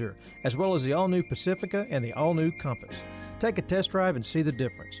Challenger, as well as the all-new Pacifica and the all-new Compass. Take a test drive and see the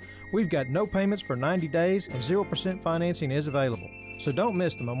difference. We've got no payments for 90 days and 0% financing is available. So don't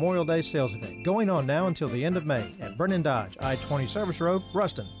miss the Memorial Day sales event going on now until the end of May at Brennan Dodge, I-20 Service Road,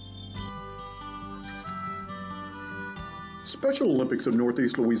 Ruston. Special Olympics of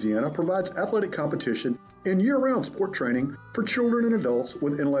Northeast Louisiana provides athletic competition and year-round sport training for children and adults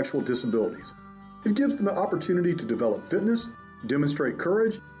with intellectual disabilities. It gives them the opportunity to develop fitness, demonstrate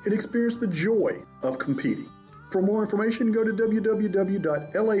courage, and experience the joy of competing. For more information, go to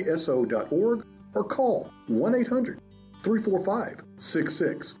www.laso.org or call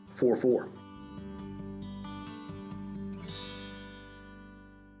 1-800-345-6644.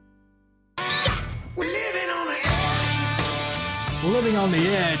 Living on the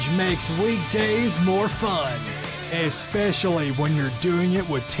edge makes weekdays more fun, especially when you're doing it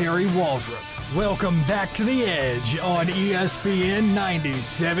with Terry Waldrop. Welcome back to the Edge on ESPN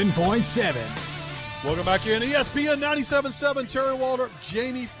 97.7. Welcome back in ESPN 97.7. Terry Waldrop,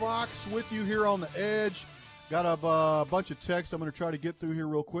 Jamie Foxx with you here on the Edge. Got a bunch of texts I'm going to try to get through here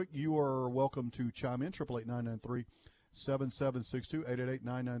real quick. You are welcome to chime in, 888-993-7762,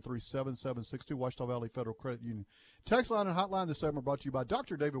 888-993-7762, Washita Valley Federal Credit Union. Text line and hotline this segment brought to you by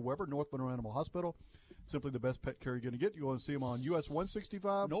Dr. David Weber, North Monroe Animal Hospital. Simply the best pet care you're going to get. You want to see him on US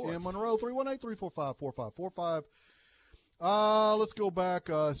 165 in Monroe, 318-345-4545. Let's go back.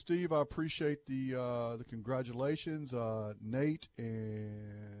 Steve, I appreciate the congratulations. Nate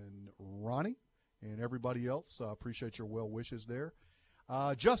and Ronnie and everybody else. I appreciate your well wishes there.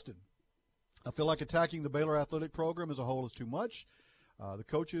 Justin, I feel like attacking the Baylor athletic program as a whole is too much. The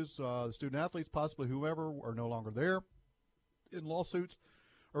coaches, the student-athletes, possibly whoever, are no longer there. In lawsuits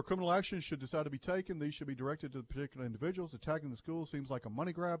or criminal actions should decide to be taken, these should be directed to particular individuals. Attacking the school seems like a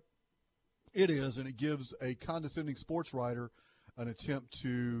money grab. It is, and it gives a condescending sports writer an attempt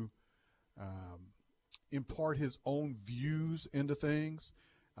to impart his own views into things.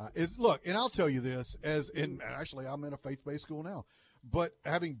 Look, and I'll tell you this, actually I'm in a faith-based school now, but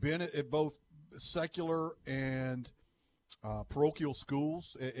having been at both secular and parochial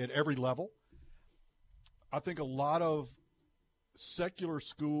schools at every level, I think a lot of secular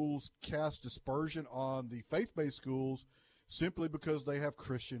schools cast dispersion on the faith-based schools simply because they have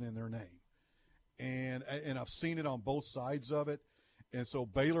Christian in their name. And I've seen it on both sides of it. And so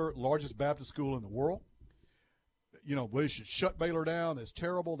Baylor, largest Baptist school in the world, they should shut Baylor down. That's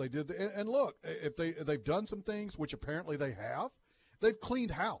terrible. They did. And look, if they've done some things, which apparently they have, they've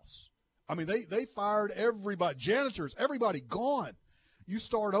cleaned house. I mean, they fired everybody, janitors, everybody gone. You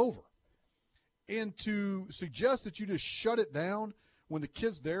start over. And to suggest that you just shut it down when the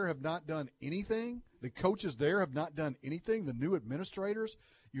kids there have not done anything, the coaches there have not done anything, the new administrators,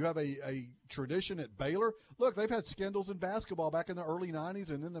 you have a tradition at Baylor. Look, they've had scandals in basketball back in the early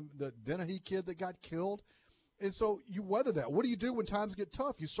 90s, and then the Dennehy kid that got killed. And so you weather that. What do you do when times get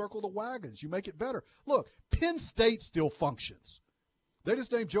tough? You circle the wagons. You make it better. Look, Penn State still functions. They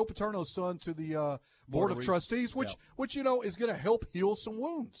just named Joe Paterno's son to the Board of Trustees, which is going to help heal some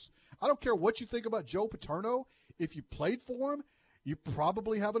wounds. I don't care what you think about Joe Paterno. If you played for him, you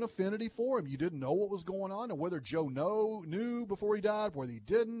probably have an affinity for him. You didn't know what was going on, and whether Joe knew before he died, whether he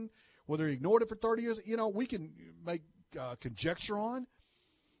didn't, whether he ignored it for 30 years, we can make conjecture on.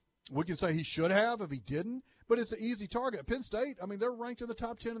 We can say he should have if he didn't, but it's an easy target. Penn State, they're ranked in the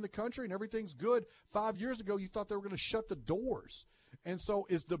top 10 in the country, and everything's good. 5 years ago, you thought they were going to shut the doors. And so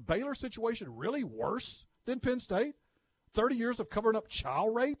is the Baylor situation really worse than Penn State? 30 years of covering up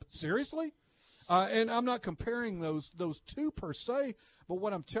child rape? Seriously? And I'm not comparing those two per se, but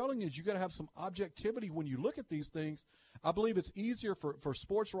what I'm telling you is you got to have some objectivity when you look at these things. I believe it's easier for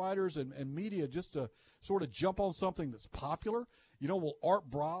sports writers and media just to sort of jump on something that's popular. Will Art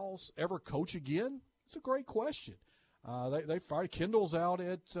Briles ever coach again? It's a great question. They fired Kendall's out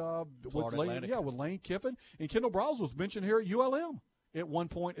at with Lane Kiffin, and Kendall Briles was mentioned here at ULM at one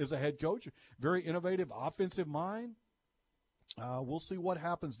point as a head coach. Very innovative offensive mind. We'll see what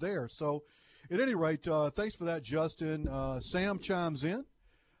happens there. So, at any rate, thanks for that, Justin. Sam chimes in.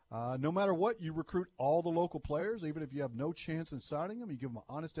 No matter what, you recruit all the local players, even if you have no chance in signing them. You give them an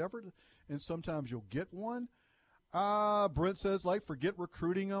honest effort, and sometimes you'll get one. Brent says, forget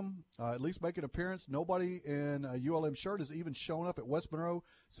recruiting them. At least make an appearance. Nobody in a ULM shirt has even shown up at West Monroe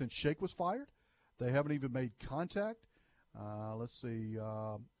since Shake was fired. They haven't even made contact. Let's see.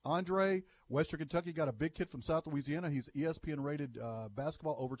 Andre, Western Kentucky got a big kid from South Louisiana. He's ESPN-rated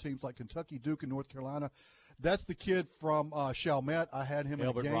basketball over teams like Kentucky, Duke, and North Carolina. That's the kid from Chalmette. I had him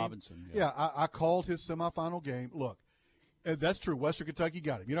Albert in a game. Robinson. Yeah, I called his semifinal game. Look, that's true. Western Kentucky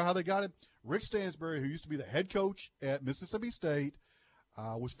got him. You know how they got him? Rick Stansbury, who used to be the head coach at Mississippi State,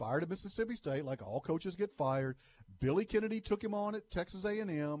 was fired at Mississippi State, like all coaches get fired. Billy Kennedy took him on at Texas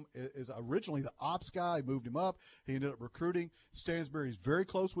A&M. Is originally the ops guy, moved him up. He ended up recruiting. Stansbury's very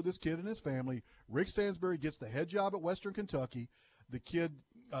close with his kid and his family. Rick Stansbury gets the head job at Western Kentucky. The kid,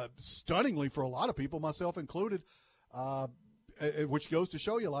 stunningly for a lot of people, myself included, which goes to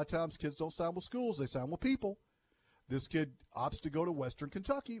show you a lot of times kids don't sign with schools, they sign with people. This kid opts to go to Western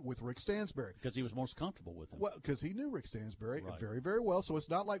Kentucky with Rick Stansbury. Because he was most comfortable with him. Well, because he knew Rick Stansbury very, very well. So it's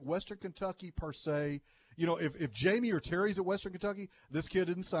not like Western Kentucky per se. If Jamie or Terry's at Western Kentucky, this kid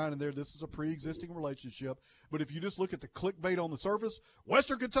didn't sign in there. This is a pre-existing relationship. But if you just look at the clickbait on the surface,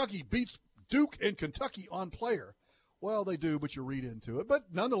 Western Kentucky beats Duke and Kentucky on player. Well, they do, but you read into it. But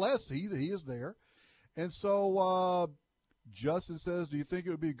nonetheless, he is there. And so Justin says, do you think it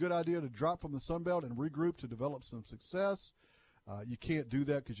would be a good idea to drop from the Sun Belt and regroup to develop some success? You can't do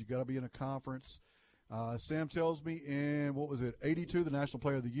that because you got to be in a conference. Sam tells me in, 82, the National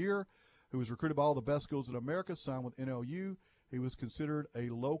Player of the Year, who was recruited by all the best schools in America, signed with NLU. He was considered a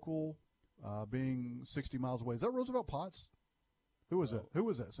local, being 60 miles away. Is that Roosevelt Potts? Who was that? Who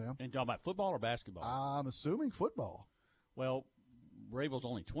was that, Sam? And talking about football or basketball? I'm assuming football. Well, Rayville's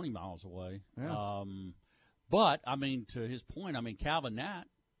only 20 miles away. Yeah. But, to his point, Calvin Nat,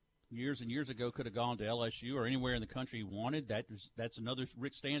 years and years ago, could have gone to LSU or anywhere in the country he wanted. That's another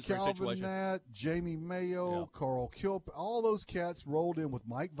Rick Stansbury situation. Calvin Nat, Jamie Mayo, Carl Kilp, all those cats rolled in with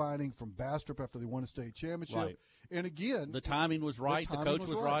Mike Vining from Bastrop after they won a state championship. Right. And again, the timing was right. The coach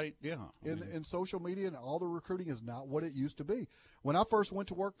was right. Yeah. And social media and all the recruiting is not what it used to be. When I first went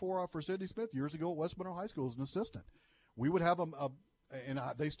to work for Sidney Smith years ago at West Monroe High School as an assistant, we would have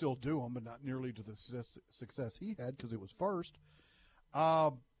they still do them, but not nearly to the success he had because it was first.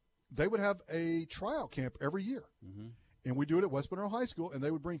 They would have a tryout camp every year. Mm-hmm. And we do it at West Monroe High School, and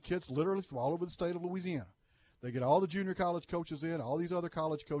they would bring kids literally from all over the state of Louisiana. They get all the junior college coaches in, all these other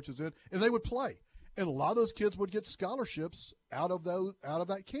college coaches in, and they would play. And a lot of those kids would get scholarships out of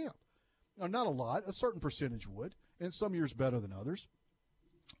that camp. Now, not a lot. A certain percentage would, and some years better than others.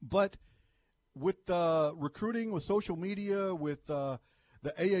 But with recruiting, with social media, with the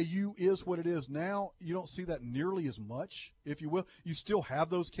AAU is what it is now, you don't see that nearly as much, if you will. You still have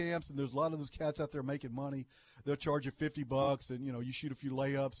those camps, and there's a lot of those cats out there making money. They'll charge you $50, and you shoot a few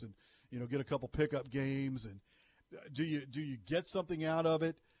layups, and get a couple pickup games. And do you get something out of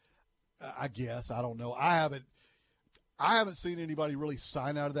it? I guess. I don't know. I haven't seen anybody really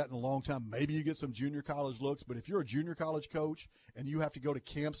sign out of that in a long time. Maybe you get some junior college looks, but if you're a junior college coach and you have to go to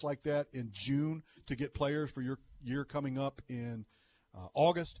camps like that in June to get players for your year coming up in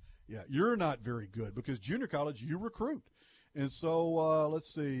August, yeah, you're not very good because junior college, you recruit. And so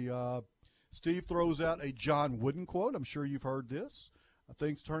let's see. Steve throws out a John Wooden quote. I'm sure you've heard this.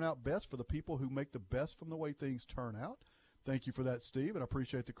 Things turn out best for the people who make the best from the way things turn out. Thank you for that, Steve, and I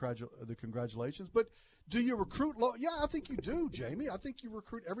appreciate the congratulations. But do you recruit yeah, I think you do, Jamie. I think you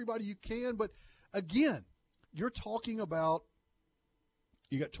recruit everybody you can. But, again, you're talking about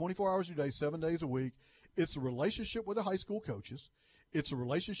You got 24 hours a day, 7 days a week. It's a relationship with the high school coaches. It's a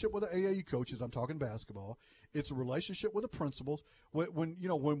relationship with the AAU coaches. I'm talking basketball. It's a relationship with the principals. When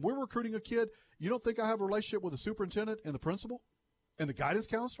we're recruiting a kid, you don't think I have a relationship with the superintendent and the principal and the guidance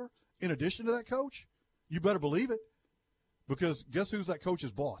counselor in addition to that coach? You better believe it, because guess who's that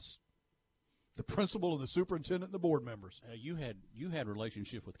coach's boss? The principal and the superintendent and the board members. You had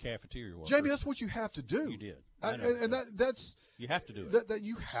relationship with cafeteria workers. Jamie, that's what you have to do. You did. That's you have to do it. That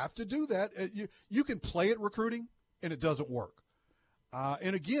you have to do that. You can play at recruiting, and it doesn't work.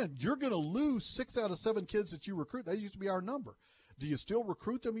 And again, you're going to lose 6 out of 7 kids that you recruit. That used to be our number. Do you still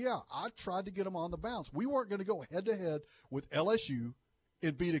recruit them? Yeah. I tried to get them on the bounce. We weren't going to go head-to-head with LSU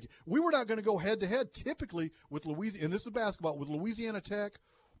and beat it. We were not going to go head-to-head typically with Louisiana, and this is basketball, with Louisiana Tech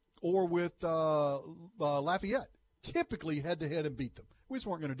or with Lafayette. Typically head-to-head and beat them. We just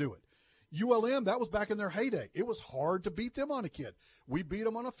weren't going to do it. ULM, that was back in their heyday. It was hard to beat them on a kid. We beat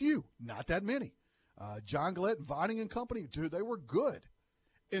them on a few, not that many. John Gillette, Vining and company, dude, they were good.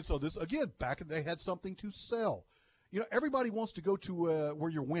 And so this, again, they had something to sell. Everybody wants to go to where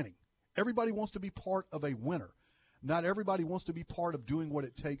you're winning. Everybody wants to be part of a winner. Not everybody wants to be part of doing what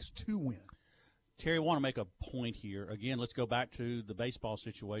it takes to win. Terry, I want to make a point here. Again, let's go back to the baseball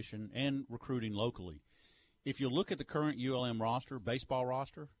situation and recruiting locally. If you look at the current ULM roster, baseball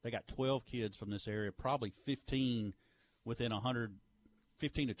roster, they got 12 kids from this area, probably 15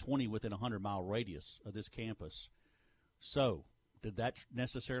 to 20 within a 100-mile radius of this campus. So did that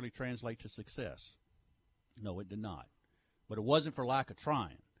necessarily translate to success? No, it did not. But it wasn't for lack of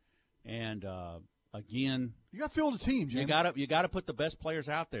trying. And again, you got to field a team, Jim. You got to put the best players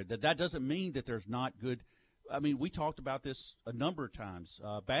out there. That doesn't mean that there's not good. I mean, we talked about this a number of times.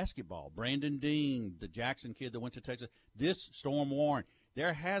 Basketball, Brandon Dean, the Jackson kid that went to Texas, this Storm Warren.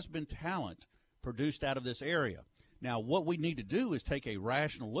 There has been talent produced out of this area. Now, what we need to do is take a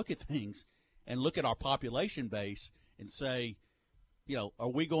rational look at things and look at our population base and say, are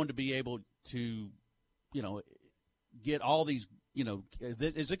we going to be able to, get all these,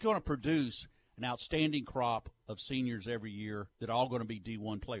 is it going to produce an outstanding crop of seniors every year that are all going to be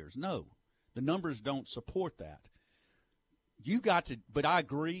D1 players? No. The numbers don't support that. But I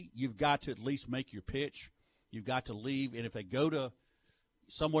agree, you've got to at least make your pitch. You've got to leave, and if they go to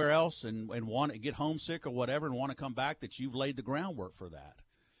somewhere else and want to get homesick or whatever and want to come back, that you've laid the groundwork for that.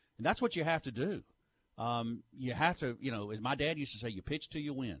 And that's what you have to do. You have to, as my dad used to say, you pitch till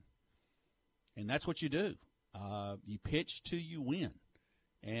you win. And that's what you do. You pitch till you win.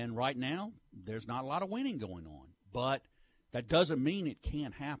 And right now, there's not a lot of winning going on. But that doesn't mean it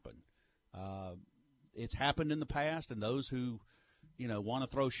can't happen. It's happened in the past, and those who, want to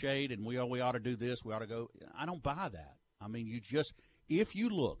throw shade and we ought to do this, we ought to go, I don't buy that. I mean, if you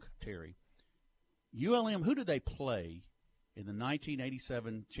look, Terry, ULM, who did they play in the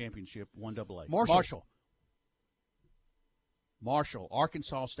 1987 championship 1AA? Marshall,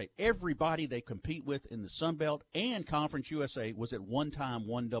 Arkansas State. Everybody they compete with in the Sun Belt and Conference USA was at one time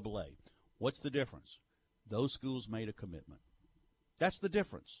 1AA. What's the difference? Those schools made a commitment. That's the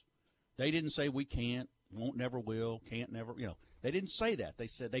difference. They didn't say we can't, won't, never will, can't, never, They didn't say that. They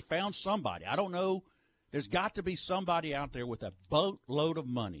said they found somebody. I don't know. There's got to be somebody out there with a boatload of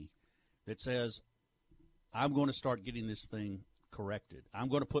money that says, I'm going to start getting this thing corrected. I'm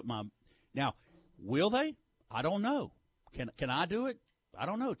going to put now, will they? I don't know. Can I do it? I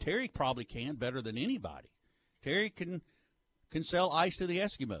don't know. Terry probably can better than anybody. Terry can sell ice to the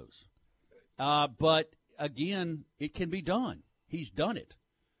Eskimos. But, again, it can be done. He's done it.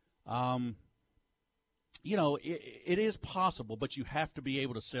 It is possible, but you have to be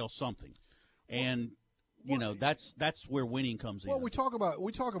able to sell something. And that's where winning comes in. Well, we talk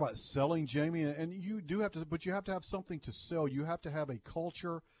about selling, Jamie, and you do have to, but you have to have something to sell. You have to have a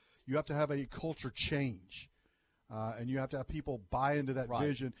culture. You have to have a culture change, and you have to have people buy into that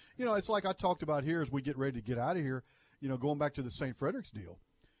vision. It's like I talked about here as we get ready to get out of here. Going back to the St. Frederick's deal,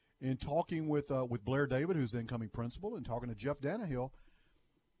 and talking with Blair David, who's the incoming principal, and talking to Jeff Danahill,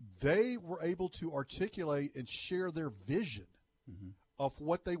 they were able to articulate and share their vision of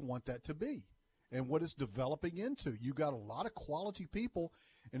what they want that to be. And what it's developing into. You got a lot of quality people,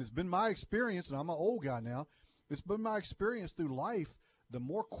 and it's been my experience, and I'm an old guy now, it's been my experience through life, the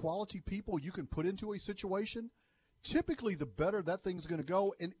more quality people you can put into a situation, typically the better that thing's going to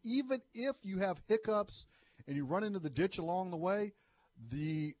go. And even if you have hiccups and you run into the ditch along the way,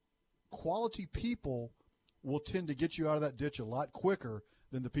 the quality people will tend to get you out of that ditch a lot quicker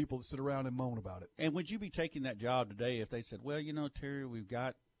than the people that sit around and moan about it. And would you be taking that job today if they said, well, Terry, we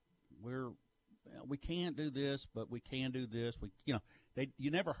can't do this, but we can do this.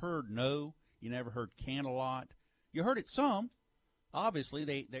 You never heard no. You never heard can a lot. You heard it some, obviously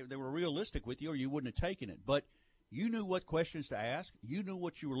they were realistic with you, or you wouldn't have taken it. But you knew what questions to ask. You knew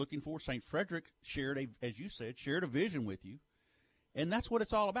what you were looking for. St. Frederick as you said, shared a vision with you, and that's what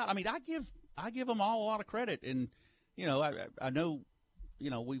it's all about. I mean, I give them all a lot of credit, and I know,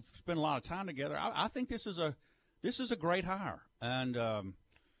 we've spent a lot of time together. I think this is a great hire, and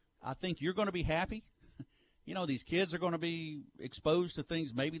I think you're going to be happy. These kids are going to be exposed to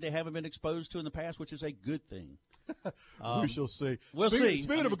things maybe they haven't been exposed to in the past, which is a good thing. We shall see. We'll see.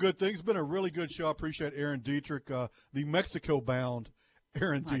 Speaking of a good thing, it's been a really good show. I appreciate Aaron Dietrich, the Mexico-bound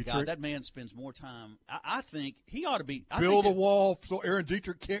Aaron Dietrich. God, that man spends more time. I think he ought to be. Build a wall so Aaron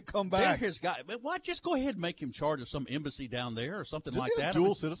Dietrich can't come back. Why just go ahead and make him charge of some embassy down there or something like that?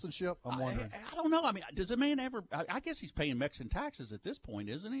 Dual citizenship? I'm wondering. I don't know. I mean, does a man ever? I guess he's paying Mexican taxes at this point,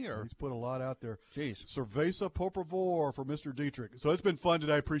 isn't he? Or he's put a lot out there. Jeez. Cerveza por favor for Mr. Dietrich. So it's been fun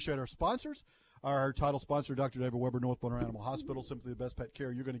today. Appreciate our sponsors. Our title sponsor, Dr. David Weber, North Monroe Animal Hospital, simply the best pet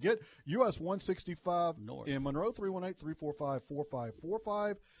care you're going to get. US 165 North in Monroe,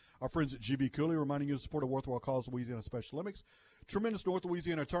 318-345-4545. Our friends at GB Cooley reminding you to support a worthwhile cause, Louisiana Special Olympics. Tremendous North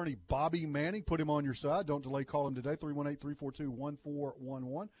Louisiana attorney Bobby Manning. Put him on your side. Don't delay. Call him today,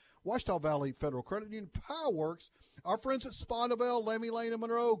 318-342-1411. Ouachita Valley Federal Credit Union, PowerWorks. Our friends at Spondaville, Lammy Lane, and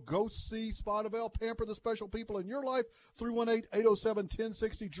Monroe. Go see Spondaville. Pamper the special people in your life,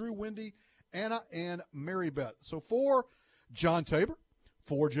 318-807-1060. Drew, Wendy, Anna, and Mary Beth. So for John Tabor,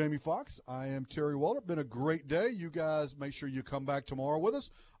 for Jamie Foxx, I am Terry Waldrop. Been a great day. You guys make sure you come back tomorrow with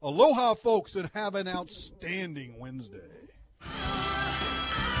us. Aloha, folks, and have an outstanding Wednesday.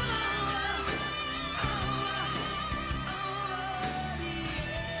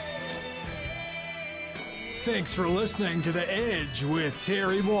 Thanks for listening to The Edge with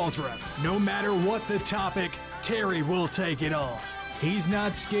Terry Waldrop. No matter what the topic, Terry will take it on. He's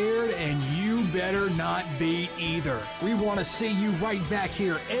not scared, and you better not be either. We want to see you right back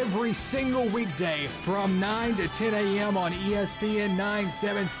here every single weekday from 9 to 10 a.m. on ESPN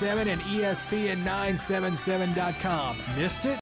 977 and ESPN977.com. Missed it?